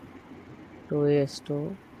 1s2,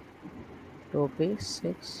 2s2,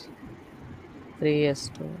 2p6,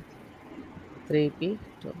 3s2,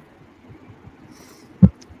 3p2.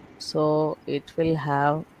 So it will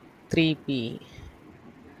have 3p.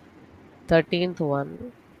 13th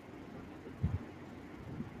one.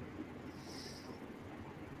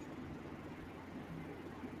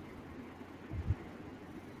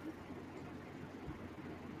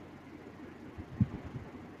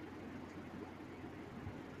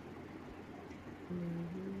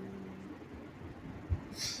 Mhm.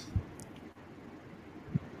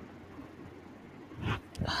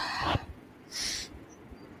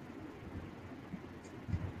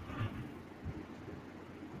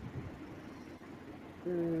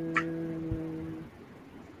 Mm,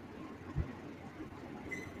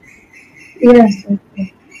 Yes,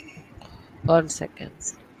 okay. 1 second.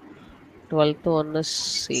 12th one is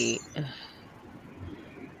C.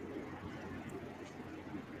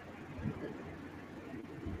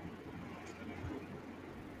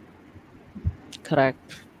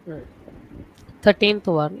 Correct. 13th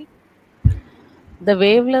one. The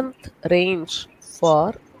wavelength range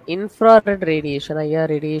for infrared radiation, IR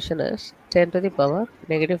radiation, is 10 to the power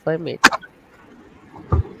negative 5 meter,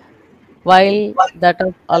 while that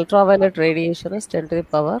of ultraviolet radiation is 10 to the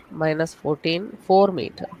power minus 14, 4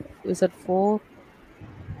 meter. Is it 4?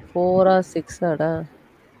 4 or 6?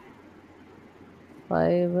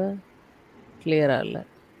 5? Clear.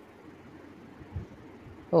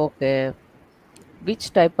 Okay.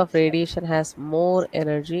 Which type of radiation has more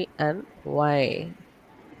energy and why?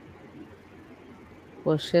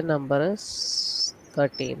 Question number is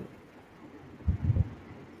 13.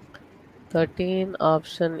 13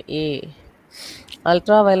 option A.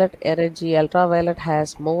 Ultraviolet energy. Ultraviolet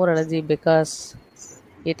has more energy because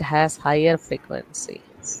it has higher frequency.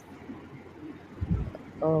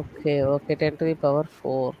 Okay, 10 to the power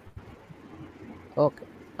 4. Okay,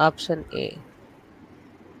 option A.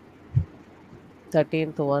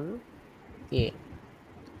 13th one A.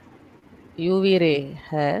 UV ray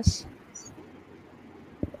has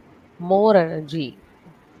more energy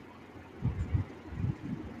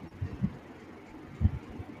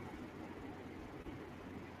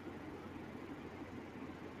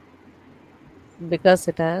because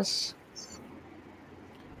it has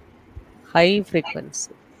high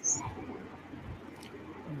frequency.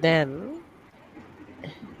 Then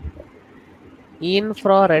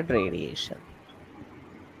infrared radiation.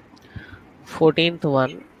 14th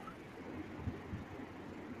one.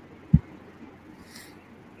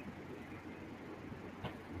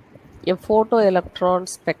 A photoelectron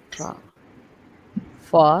spectra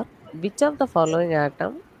for which of the following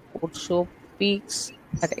atom would show peaks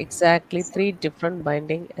at exactly three different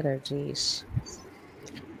binding energies?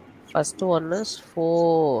 First one is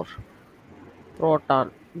for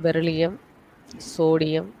proton, beryllium,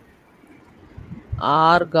 sodium,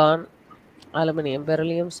 argon, aluminum.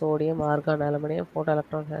 Beryllium, sodium, argon, aluminum.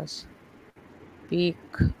 Photoelectron has peak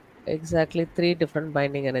exactly three different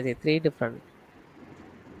binding energy. Three different.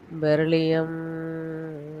 Beryllium.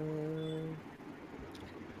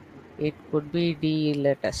 It could be D.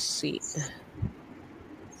 Let us see.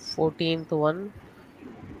 14th one.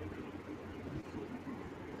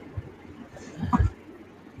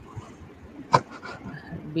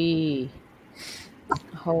 B.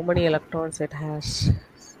 How many electrons it has?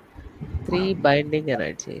 Three binding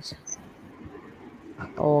energies.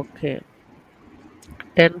 Okay.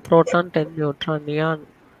 10 proton, 10 neutron, neon.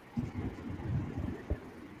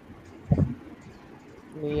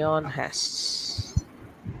 Neon has.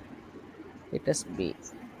 It is B.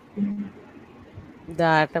 The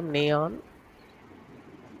atom neon,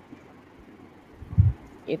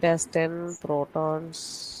 it has 10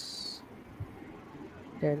 protons,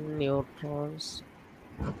 10 neutrons,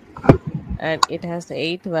 and it has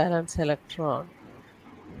 8 valence electron.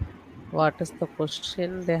 What is the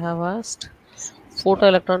question they have asked?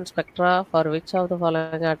 Photoelectron spectra for which of the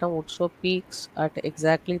following atom would show peaks at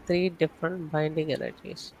exactly 3 different binding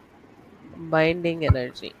energies? Binding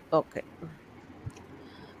energy. Okay.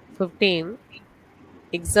 15.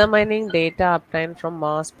 Examining data obtained from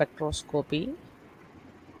mass spectroscopy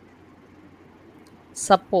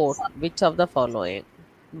support which of the following?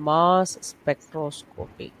 Mass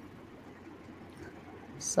spectroscopy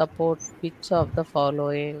support which of the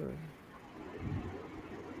following?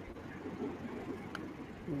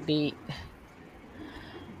 D.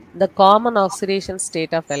 The common oxidation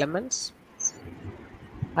state of elements,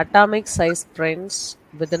 atomic size trends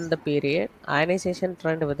within the period, ionization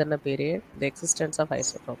trend within a period, the existence of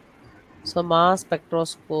isotope. So mass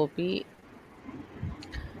spectroscopy,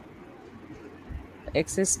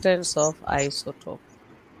 existence of isotope.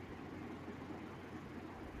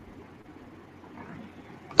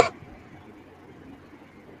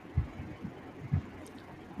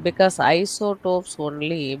 Because isotopes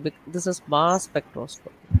only, this is mass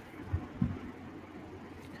spectroscopy.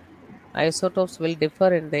 Isotopes will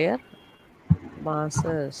differ in their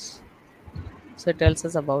masses. So it tells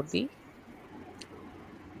us about the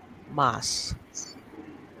mass.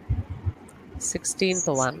 16th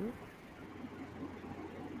one.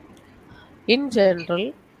 In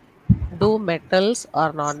general, do metals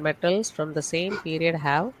or non-metals from the same period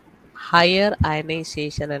have higher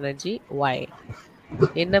ionization energy? Why?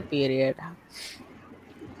 In a period,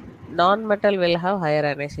 non-metal will have higher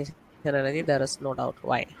ionization energy. There is no doubt.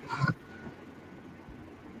 Why?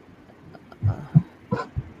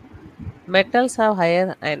 Metals have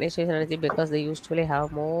higher ionization energy because they usually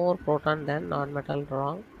have more proton than non-metal.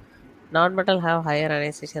 Wrong. Non-metal have higher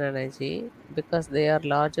ionization energy because they are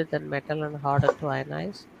larger than metal and harder to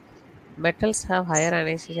ionize. Metals have higher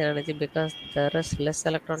ionization energy because there is less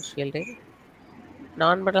electron shielding.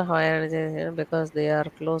 Non-metal have higher ionization because they are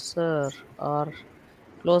closer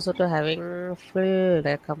to having filled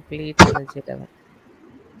a complete energy level.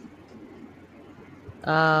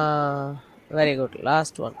 Very good.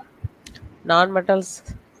 Last one. Non-metals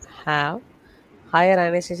have higher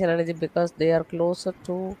ionization energy because they are closer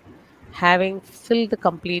to having filled the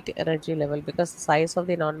complete energy level, because the size of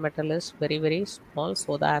the non-metal is very very small,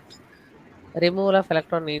 so that removal of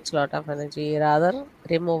electron needs a lot of energy. Rather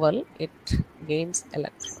removal, it gains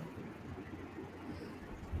electron.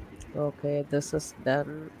 Okay, this is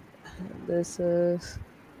done. This is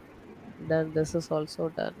done. This is also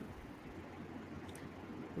done.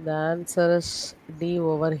 The answer is D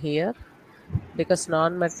over here, because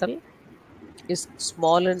non-metal is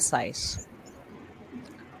small in size.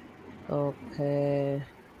 Okay.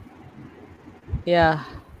 Yeah.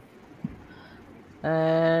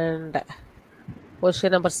 And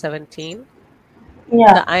question number 17.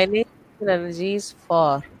 Yeah. The ionization energies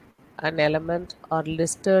for an element are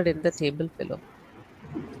listed in the table below.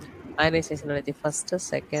 Ionization energy first,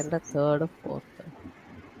 second, third, fourth.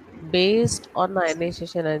 Based on the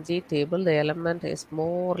ionization energy table, the element is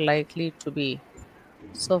more likely to be.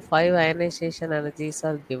 So 5 ionization energies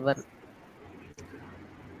are given.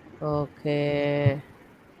 Okay.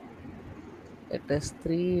 It is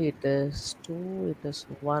 3, it is 2, it is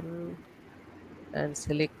 1, and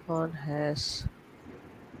silicon has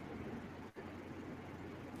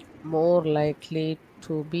more likely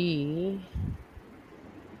to be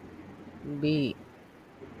B.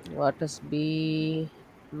 What is B?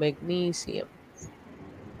 Magnesium.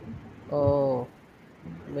 Oh,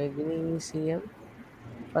 magnesium.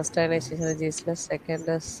 First ionization energy is less, second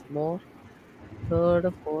is more,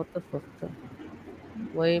 third, fourth, fifth.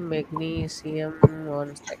 Why magnesium?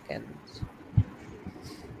 1 second.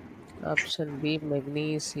 Option B,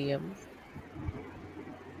 magnesium.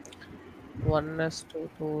 1s2,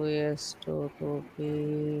 2s2,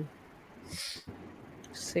 2b,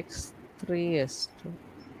 6, 3s2.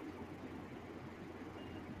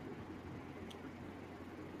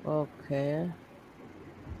 Okay.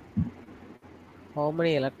 How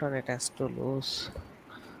many electron it has to lose?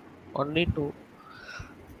 Only 2.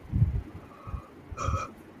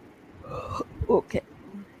 Okay.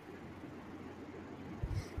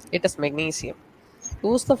 It is magnesium.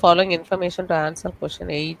 Use the following information to answer question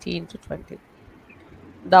 18 to 20.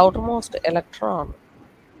 The outermost electron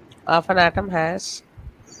of an atom has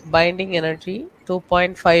binding energy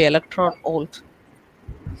 2.5 electron volt.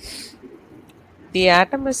 The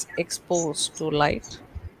atom is exposed to light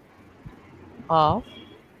of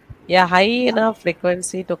a high enough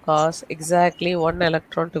frequency to cause exactly one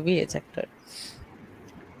electron to be ejected.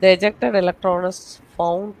 The ejected electron is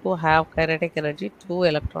found to have kinetic energy 2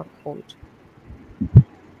 electron volt.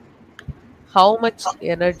 How much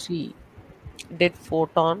energy did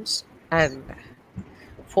photons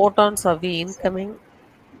of the incoming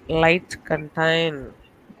light contain?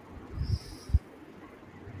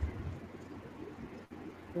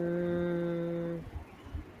 Mm,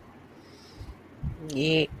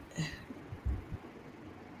 A,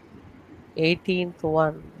 18th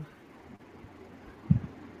one.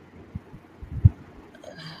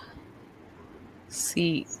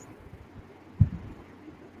 C.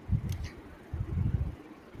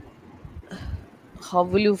 How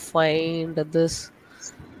will you find this?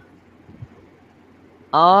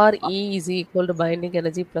 Re is equal to binding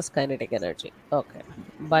energy plus kinetic energy. Okay.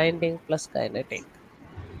 Binding plus kinetic.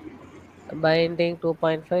 Binding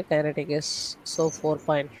 2.5, kinetic is so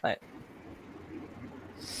 4.5.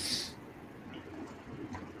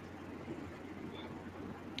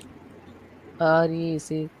 Re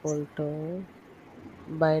is equal to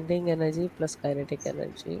binding energy plus kinetic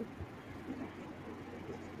energy.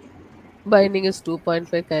 Binding is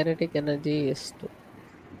 2.5, kinetic energy is 2.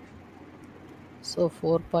 So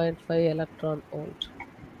 4.5 electron volt.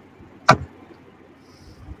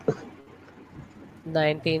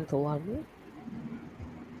 19th one.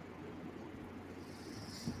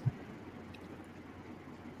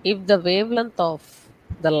 If the wavelength of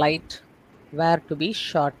the light were to be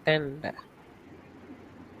shortened,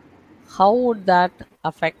 how would that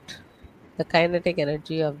affect the kinetic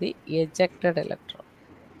energy of the ejected electron?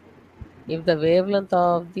 If the wavelength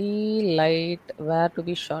of the light were to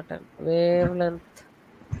be shortened,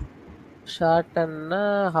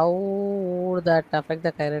 how would that affect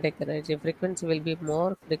the kinetic energy? Frequency will be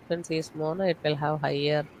more, frequency is more, no, it will have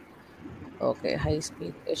higher, okay, high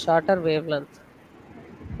speed. A shorter wavelength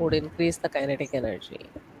would increase the kinetic energy.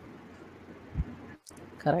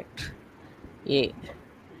 Correct. A.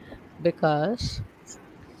 Because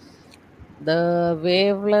the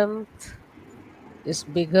wavelength is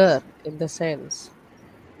bigger in the sense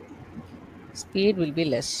speed will be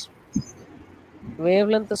less.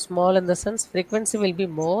 Wavelength is small in the sense frequency will be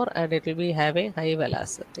more and it will be having high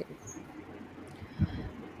velocity.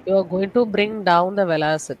 You are going to bring down the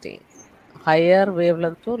velocity. Higher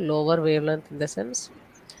wavelength to lower wavelength in the sense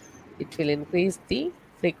it will increase the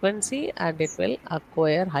frequency and it will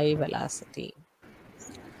acquire high velocity.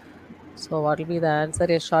 So what will be the answer?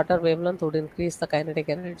 A shorter wavelength would increase the kinetic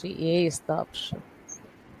energy. A is the option.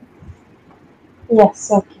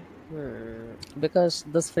 Yes, okay. Because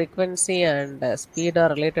this frequency and speed are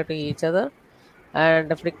related to each other, and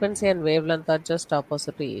the frequency and wavelength are just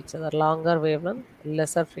opposite to each other. Longer wavelength,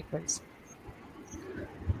 lesser frequency.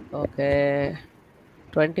 Okay,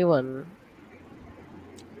 21.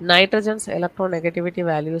 Nitrogen's electronegativity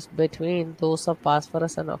values between those of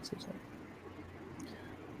phosphorus and oxygen.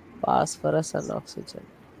 Phosphorus and oxygen.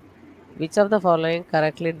 Which of the following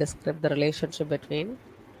correctly describe the relationship between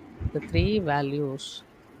the three values?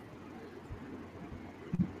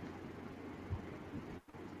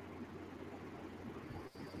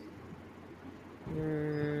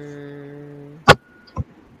 Mm,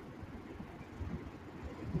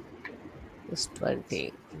 is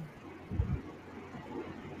 20.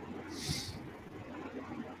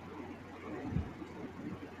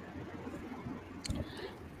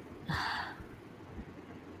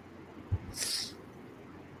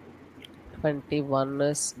 21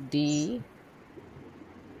 is D.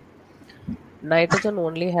 Nitrogen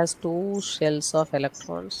only has two shells of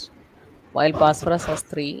electrons, while phosphorus has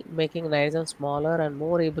three, making nitrogen smaller and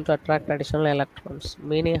more able to attract additional electrons,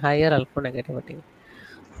 meaning higher electronegativity.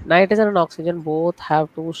 Nitrogen and oxygen both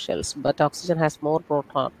have two shells, but oxygen has more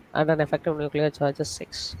proton and an effective nuclear charge is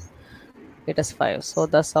 6. It is 5. So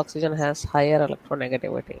thus oxygen has higher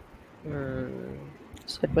electronegativity. Hmm.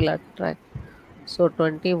 So it will attract. So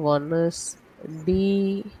 21 is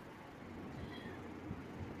D.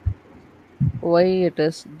 Why it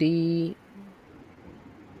is D?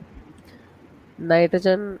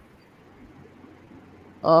 Nitrogen,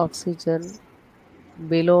 oxygen.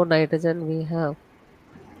 Below nitrogen we have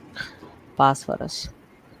phosphorus.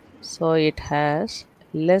 So it has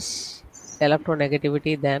less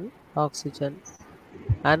electronegativity than oxygen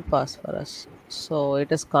and phosphorus. So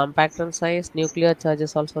it is compact in size. Nuclear charge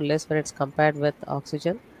is also less when it's compared with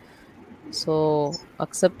oxygen. So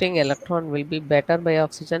accepting electron will be better by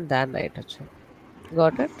oxygen than nitrogen.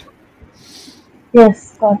 Got it?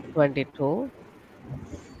 Yes, got it. 22.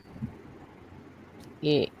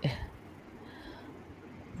 A.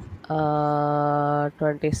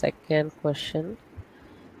 22nd question.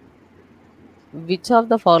 Which of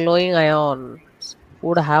the following ions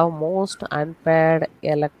would have most unpaired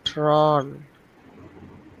electron?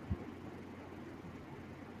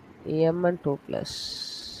 Mn2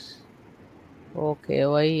 plus. Okay,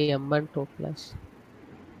 why Mn2 plus?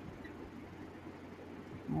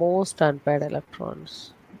 Most unpaired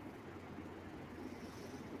electrons.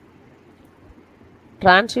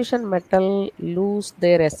 Transition metal lose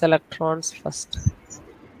their s electrons first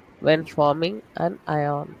when forming an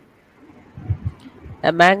ion.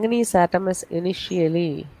 A manganese atom is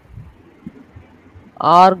initially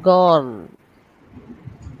argon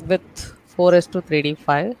with 4s to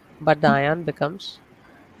 3d5, but the ion becomes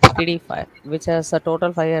 3d5, which has a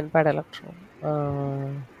total 5 unpaired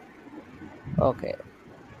electron. Okay,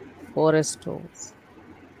 4s to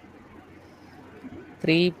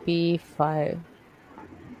 3p5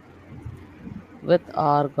 with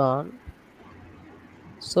argon.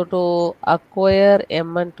 So to acquire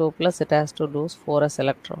Mn2 plus, it has to lose 4s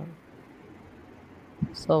electron.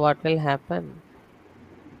 So what will happen?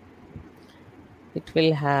 It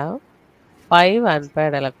will have 5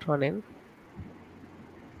 unpaired electron in,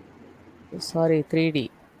 sorry, 3d5,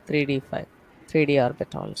 3d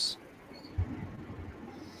orbitals.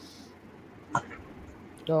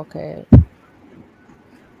 Okay,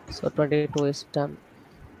 so 22 is done.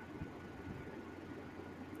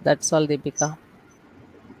 That's all, Deepika.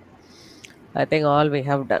 I think all we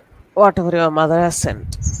have done. Whatever your mother has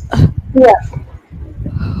sent. Yeah.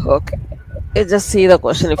 Okay. You just see the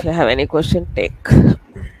question. If you have any question, take.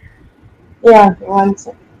 Yeah. One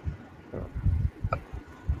second.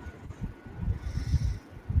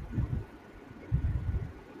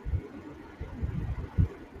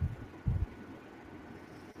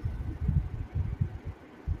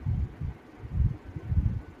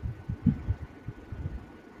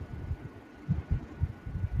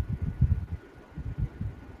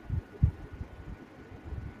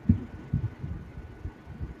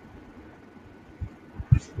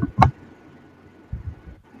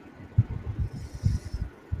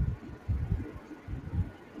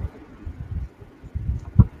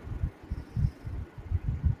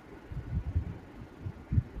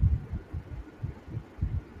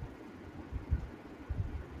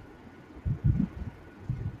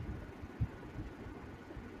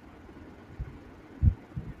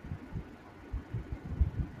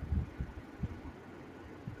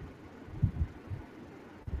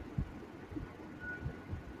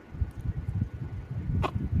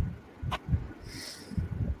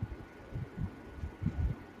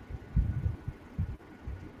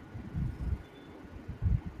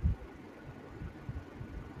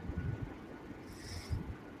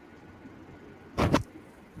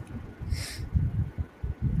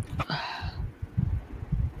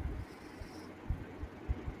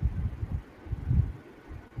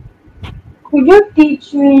 Could you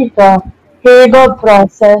teach me the Haber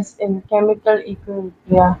process in chemical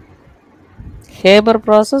equilibria? Haber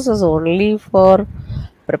process is only for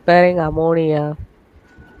preparing ammonia.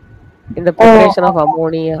 In the preparation of Oh,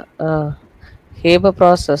 ammonia, Haber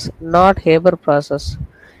process, not Haber process.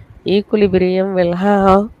 Equilibrium will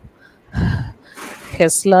have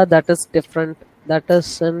Hessla, that is different. That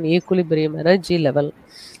is an equilibrium energy level.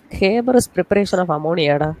 Haber is preparation of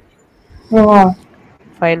ammonia. Da. oh,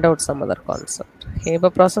 Find out some other concept.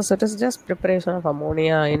 Haber process, it is just preparation of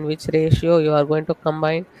ammonia, in which ratio you are going to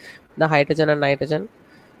combine the hydrogen and nitrogen.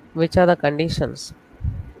 Which are the conditions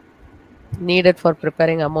needed for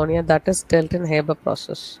preparing ammonia? That is dealt in Haber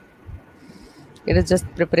process. It is just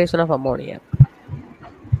preparation of ammonia.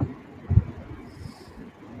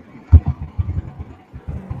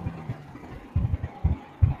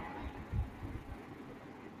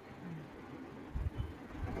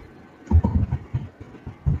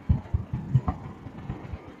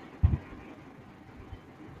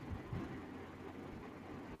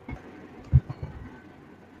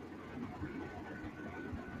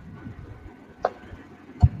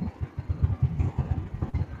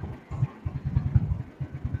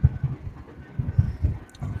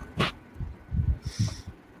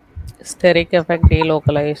 Steric effect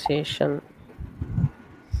delocalization.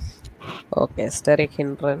 Okay, steric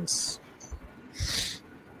hindrance.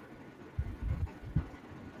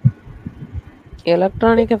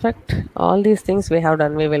 Electronic effect. All these things we have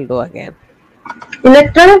done, we will do again.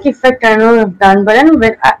 electronic effect I know I've done, but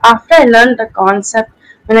then after I learned the concept,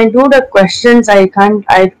 when I do the questions, I can't.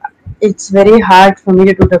 It's very hard for me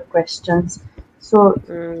to do the questions. So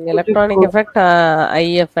could you Electronic go? effect, I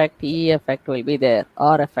effect, E effect will be there,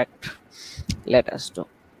 R effect. Let us do.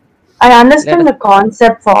 I Let understand us the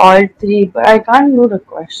concept for all three, but I can't do the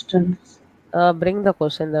questions. bring the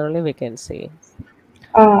question, then only we can see.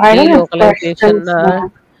 I don't have Delocalization. questions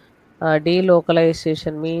now.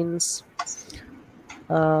 Delocalization means,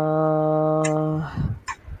 uh,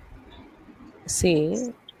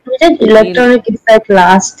 see, We did del. electronic effect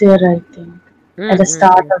last year, I think, at Mm, the mm,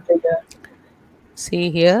 start mm. of the year.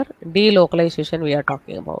 See here, delocalization we are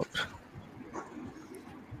talking about.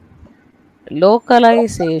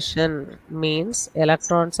 Localization means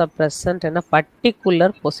electrons are present in a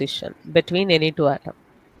particular position between any two atoms.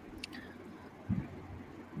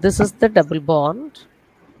 This is the double bond.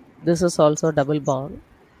 This is also double bond.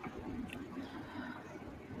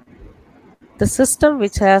 The system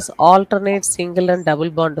which has alternate single and double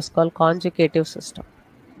bond is called conjugative system.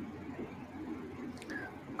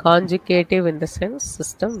 Conjugative in the sense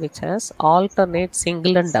system which has alternate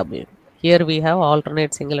single and double. Here we have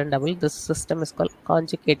alternate single and double. This system is called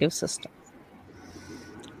conjugative system.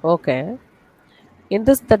 Okay. In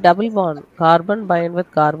this, the double bond, carbon bind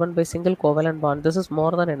with carbon by single covalent bond. This is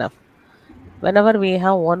more than enough. Whenever we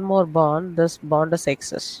have one more bond, this bond is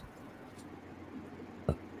excess.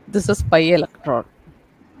 This is pi electron.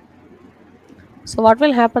 So what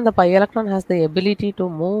will happen? The pi electron has the ability to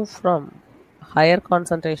move from higher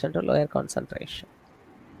concentration to lower concentration.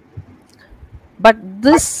 But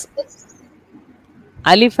this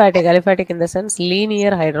aliphatic in the sense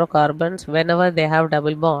linear hydrocarbons, whenever they have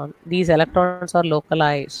double bond, these electrons are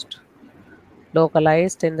localized.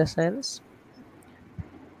 Localized in the sense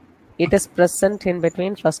it is present in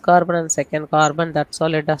between first carbon and second carbon. That's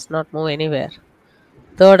all. It does not move anywhere.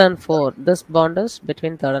 Third and fourth. This bond is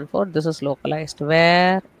between third and fourth. This is localized.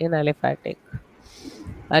 Where? In aliphatic.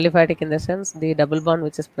 Aliphatic in the sense the double bond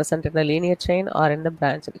which is present in the linear chain or in the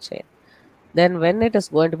branched chain. Then when it is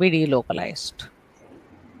going to be delocalized?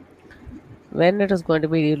 When it is going to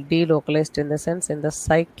be delocalized in the sense in the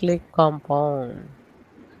cyclic compound.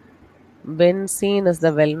 Benzene is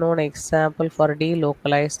the well-known example for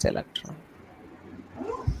delocalized electron.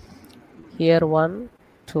 Here 1,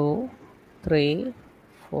 2, 3,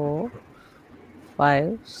 4,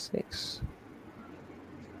 5, 6.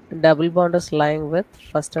 Double bond is lying with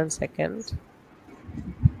first and second,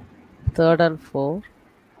 third and four,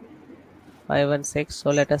 5 and 6.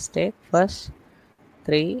 So let us take first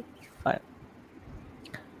 3, 5.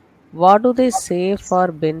 What do they say for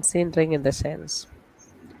benzene ring in the sense?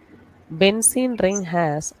 Benzene ring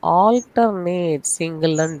has alternate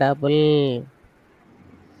single and double.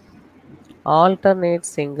 Alternate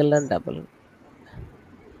single and double.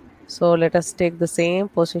 So let us take the same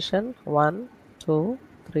position 1, 2,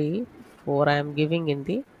 3, 4. I am giving in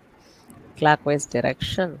the clockwise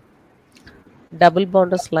direction. Double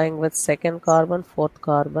bond is lying with second carbon, fourth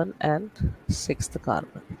carbon, and sixth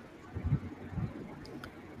carbon.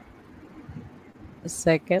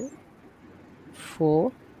 Second,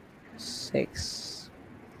 4, 6.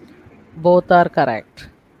 Both are correct.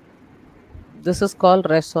 This is called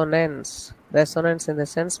resonance. Resonance in the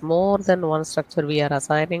sense more than one structure we are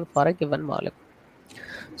assigning for a given molecule.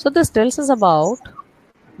 So this tells us about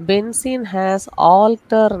benzene has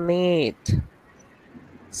alternate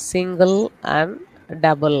single and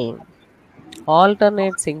double.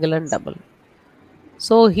 Alternate single and double.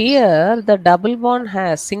 So here the double bond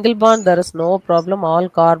has single bond, there is no problem. All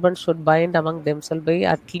carbons should bind among themselves by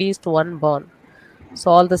at least one bond.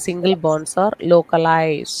 So all the single bonds are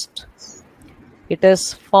localized. It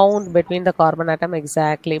is found between the carbon atom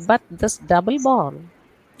exactly. But this double bond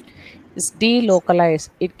is delocalized.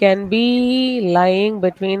 It can be lying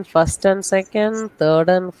between first and second, third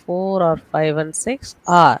and four, or 5 and 6,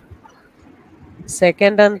 or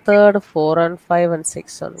second and third, 4 and 5, and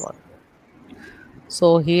 6 and 1.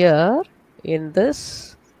 So here in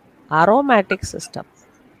this aromatic system,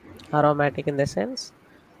 aromatic in the sense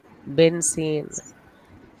benzene,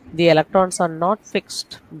 the electrons are not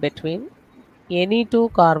fixed between any two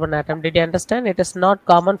carbon atom. Did you understand? It is not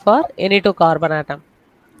common for any two carbon atom.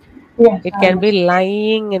 Yes, It I can be understand.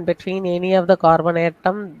 lying in between any of the carbon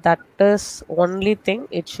atom. That is only thing.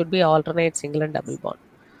 It should be alternate single and double bond.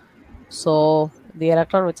 So the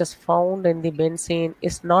electron which is found in the benzene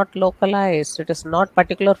is not localized. It is not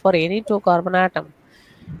particular for any two carbon atom.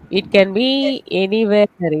 It can be anywhere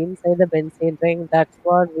inside the benzene ring. That's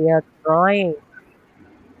what we are drawing.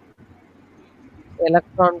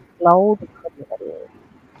 Electron cloud in the middle.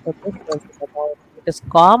 So this tells us about it is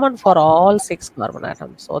common for all six carbon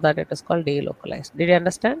atoms, so that it is called delocalized. Did you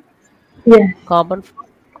understand? Yes. Common for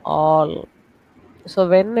all. So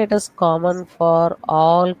when it is common for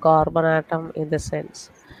all carbon atom in the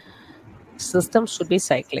sense, system should be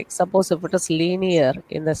cyclic. Suppose if it is linear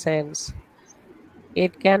in the sense,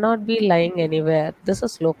 It cannot be lying anywhere. This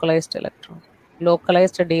is localized electron.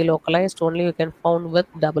 Localized or delocalized only you can found with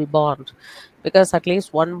double bond, because at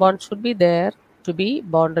least one bond should be there to be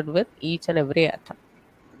bonded with each and every atom.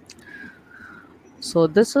 So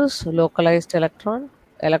this is localized electron.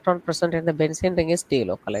 Electron present in the benzene ring is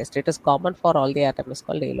delocalized. It is common for all the atoms,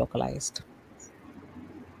 called delocalized.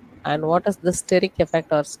 And what is the steric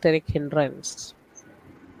effect or steric hindrance?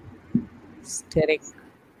 Steric.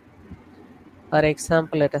 For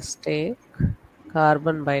example, let us take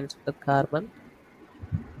carbon binds with carbon,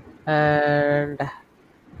 and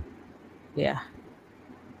yeah,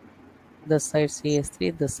 this side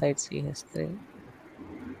CH3, this side CH3.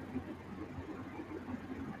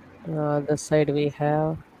 This side we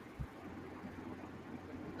have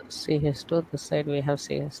CH2, this side we have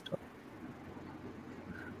CH2.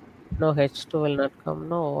 No, H2 will not come.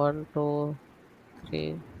 No, 1, 2,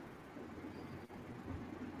 3.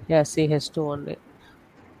 Yeah, CH2 only.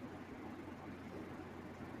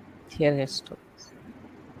 Here H2.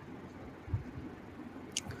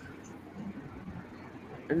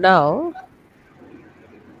 Now,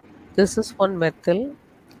 this is one methyl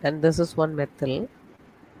and this is one methyl.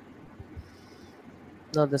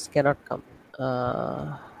 No, this cannot come.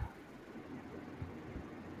 Uh,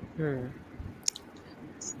 hmm.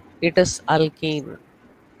 It is alkene,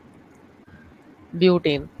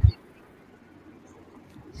 butane.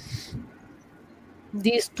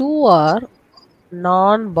 These two are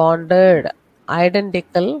non-bonded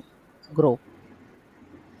identical group.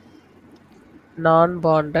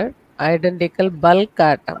 Non-bonded identical bulk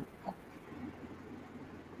atom.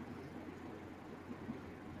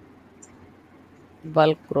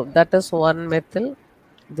 Bulk group. That is one methyl.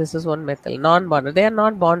 This is one methyl. Non-bonded. They are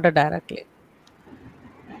not bonded directly,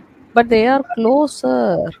 but they are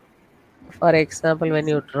closer. For example, when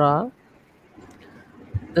you draw,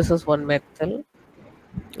 this is one methyl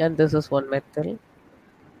and this is one methyl.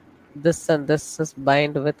 This and this is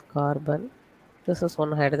bind with carbon. This is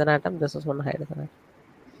one hydrogen atom. This is one hydrogen atom.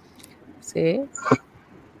 Say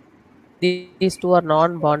these two are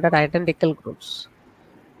non-bonded identical groups.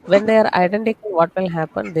 When they are identical, what will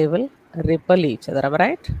happen? They will repel each other. Am I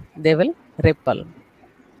right? They will repel.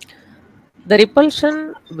 The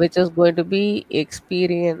repulsion which is going to be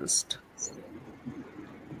experienced,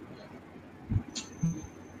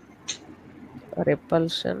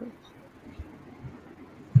 repulsion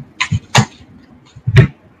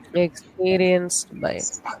experienced by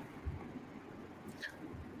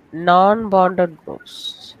non-bonded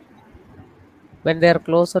groups when they are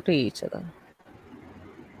closer to each other.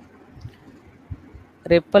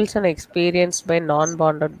 Repulsion experienced by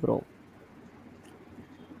non-bonded group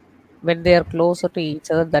when they are closer to each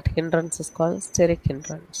other, that hindrance is called steric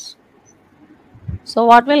hindrance. So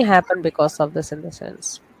what will happen because of this in the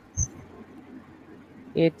sense?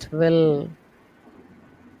 It will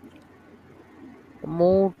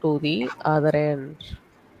move to the other end.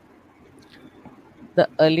 The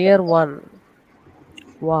earlier one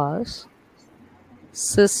was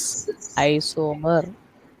cis isomer.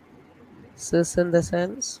 Cis in the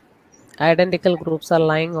sense identical groups are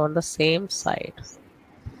lying on the same side.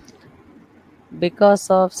 Because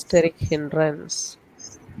of steric hindrance,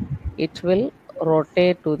 it will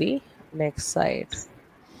rotate to the next side.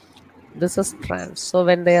 This is trans. So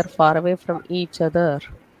when they are far away from each other,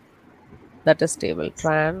 that is stable.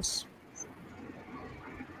 Trans,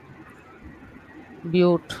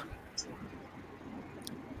 but,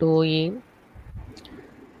 toluene.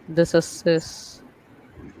 This is cis,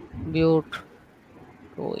 but,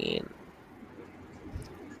 toluene.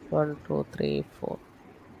 1, 2, 3, 4.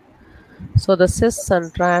 So the cis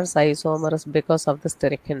and trans isomers, because of the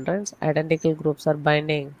steric hindrance, identical groups are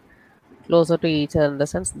binding closer to each other in the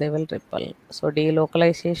sense they will repel. So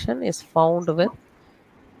delocalization is found with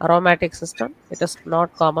aromatic system. It is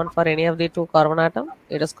not common for any of the two carbon atom.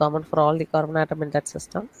 It is common for all the carbon atom in that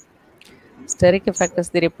system. Steric effect is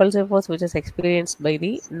the repulsive force which is experienced by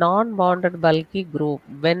the non-bonded bulky group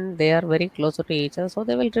when they are very closer to each other. So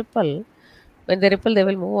they will repel. When they repel, they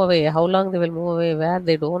will move away. How long they will move away? Where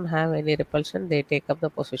they don't have any repulsion, they take up the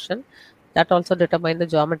position. That also determine the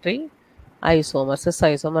geometry. Isomer, cis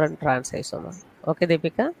isomer and trans isomer. Okay,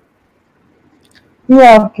 Deepika?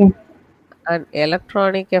 Yeah, okay. And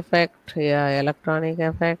electronic effect, yeah, electronic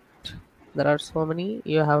effect. There are so many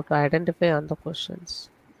you have to identify on the questions.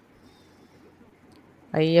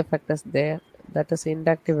 I effect is there. That is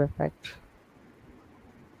inductive effect.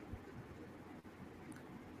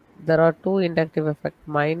 There are two inductive effect,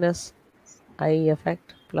 minus I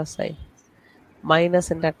effect plus I.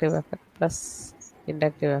 Minus inductive effect plus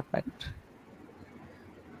inductive effect.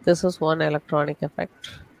 This is one electronic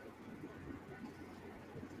effect.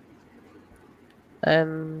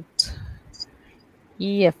 And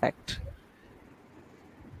E effect,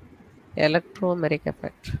 electromeric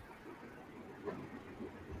effect.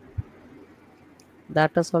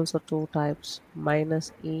 That is also two types,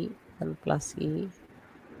 minus E and plus E.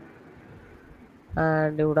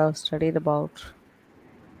 And you would have studied about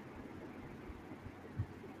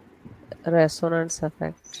resonance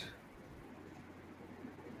effect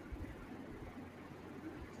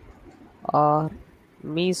or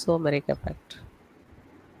mesomeric effect.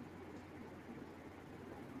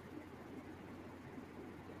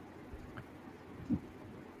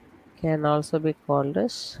 Can also be called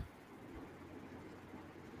as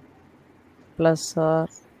plus R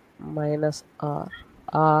minus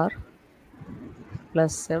R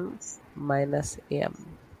plus M minus M.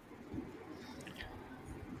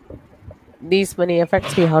 These many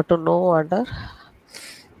effects we have to know under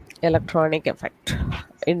electronic effect.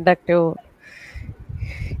 Inductive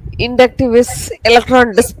Inductive is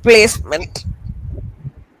electron displacement.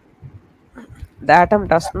 The atom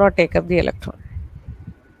does not take up the electron.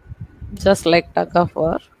 Just like tug of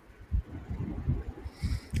war,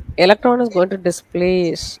 electron is going to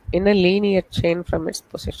displace in a linear chain from its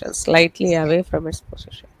position, slightly away from its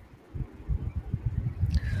position.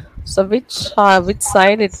 So which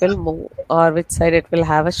side it will move or which side it will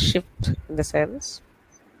have a shift in the sense.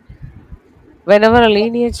 Whenever a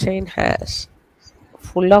linear chain has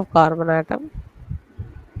full of carbon atom,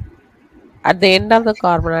 at the end of the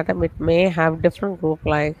carbon atom it may have different group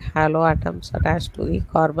like halo atoms attached to the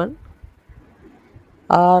carbon,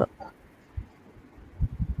 or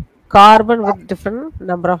carbon with different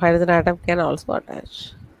number of hydrogen atom can also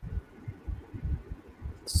attach.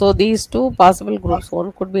 So these two possible groups,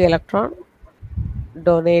 one could be electron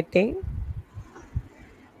donating,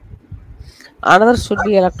 another should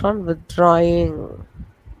be electron withdrawing.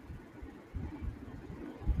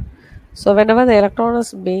 So whenever the electron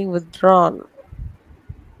is being withdrawn,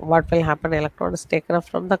 what will happen? Electron is taken up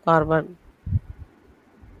from the carbon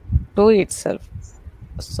to itself.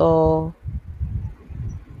 So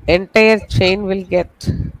entire chain will get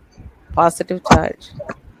positive charge,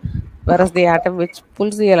 whereas the atom which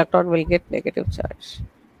pulls the electron will get negative charge.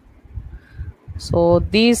 So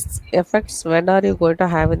these effects, when are you going to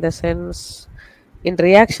have in the sense in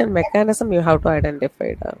reaction mechanism you have to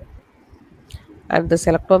identify them. And this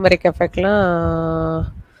electromeric effect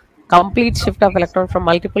complete shift of electron from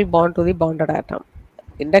multiple bond to the bonded atom.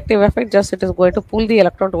 Inductive effect, just it is going to pull the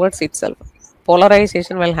electron towards itself.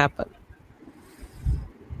 Polarization will happen.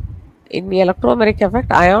 In the electromeric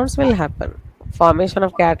effect, ions will happen. Formation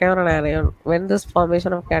of cation and anion. When this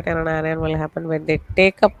formation of cation and anion will happen? When they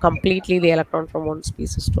take up completely the electron from one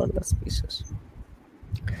species to another species.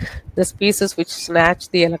 The species which snatch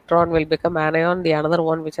the electron will become anion, the another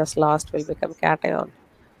one which has lost will become cation.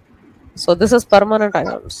 So this is permanent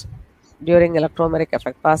ions during electromeric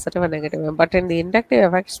effect, positive and negative. But in the inductive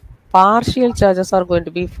effects, partial charges are going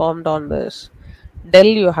to be formed on this. Del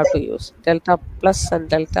you have to use. Delta plus and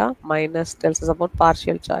delta minus tells us about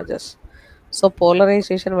partial charges. So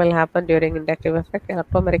polarization will happen during inductive effect,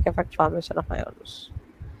 electromeric effect, formation of ions.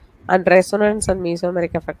 And resonance and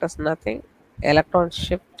mesomeric effect is nothing. Electron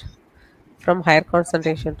shift from higher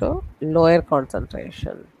concentration to lower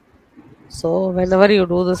concentration. So whenever you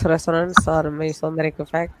do this resonance or mesomeric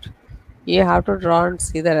effect, you have to draw and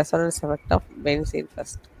see the resonance effect of benzene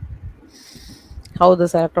first. How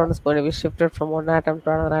this electron is going to be shifted from one atom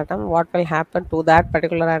to another atom, what will happen to that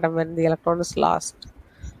particular atom when the electron is lost.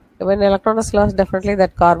 When electron is lost, definitely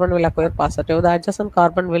that carbon will acquire positive, the adjacent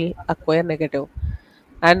carbon will acquire negative.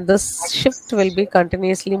 And this shift will be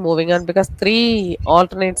continuously moving on because three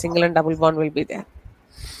alternate single and double bond will be there.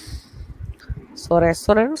 So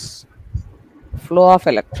resonance, flow of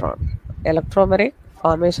electron. Electromeric,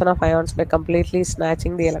 formation of ions by completely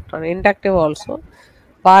snatching the electron. Inductive also,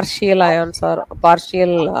 partial ions or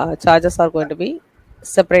partial charges are going to be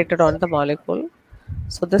separated on the molecule.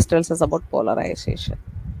 So this tells us about polarization.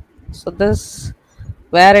 So this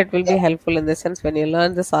where it will be helpful in the sense when you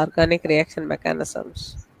learn this organic reaction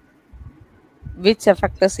mechanisms. Which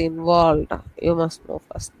effect is involved? You must know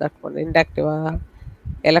first that one. Inductive,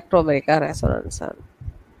 electromeric, resonance.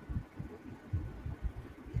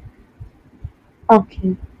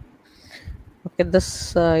 Okay. Okay,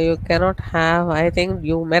 this you cannot have. I think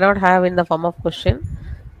you may not have in the form of question.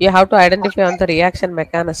 You have to identify on the reaction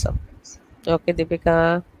mechanism. Okay,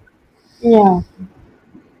 Deepika. Yeah.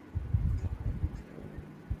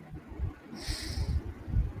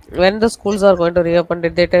 When the schools are going to reopen,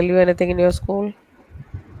 did they tell you anything in your school?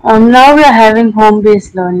 Now we are having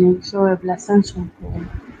home-based learning, so we have lessons from home.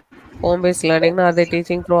 Home-based learning. Now are they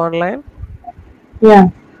teaching through online? Yeah.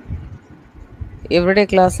 everyday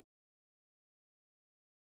class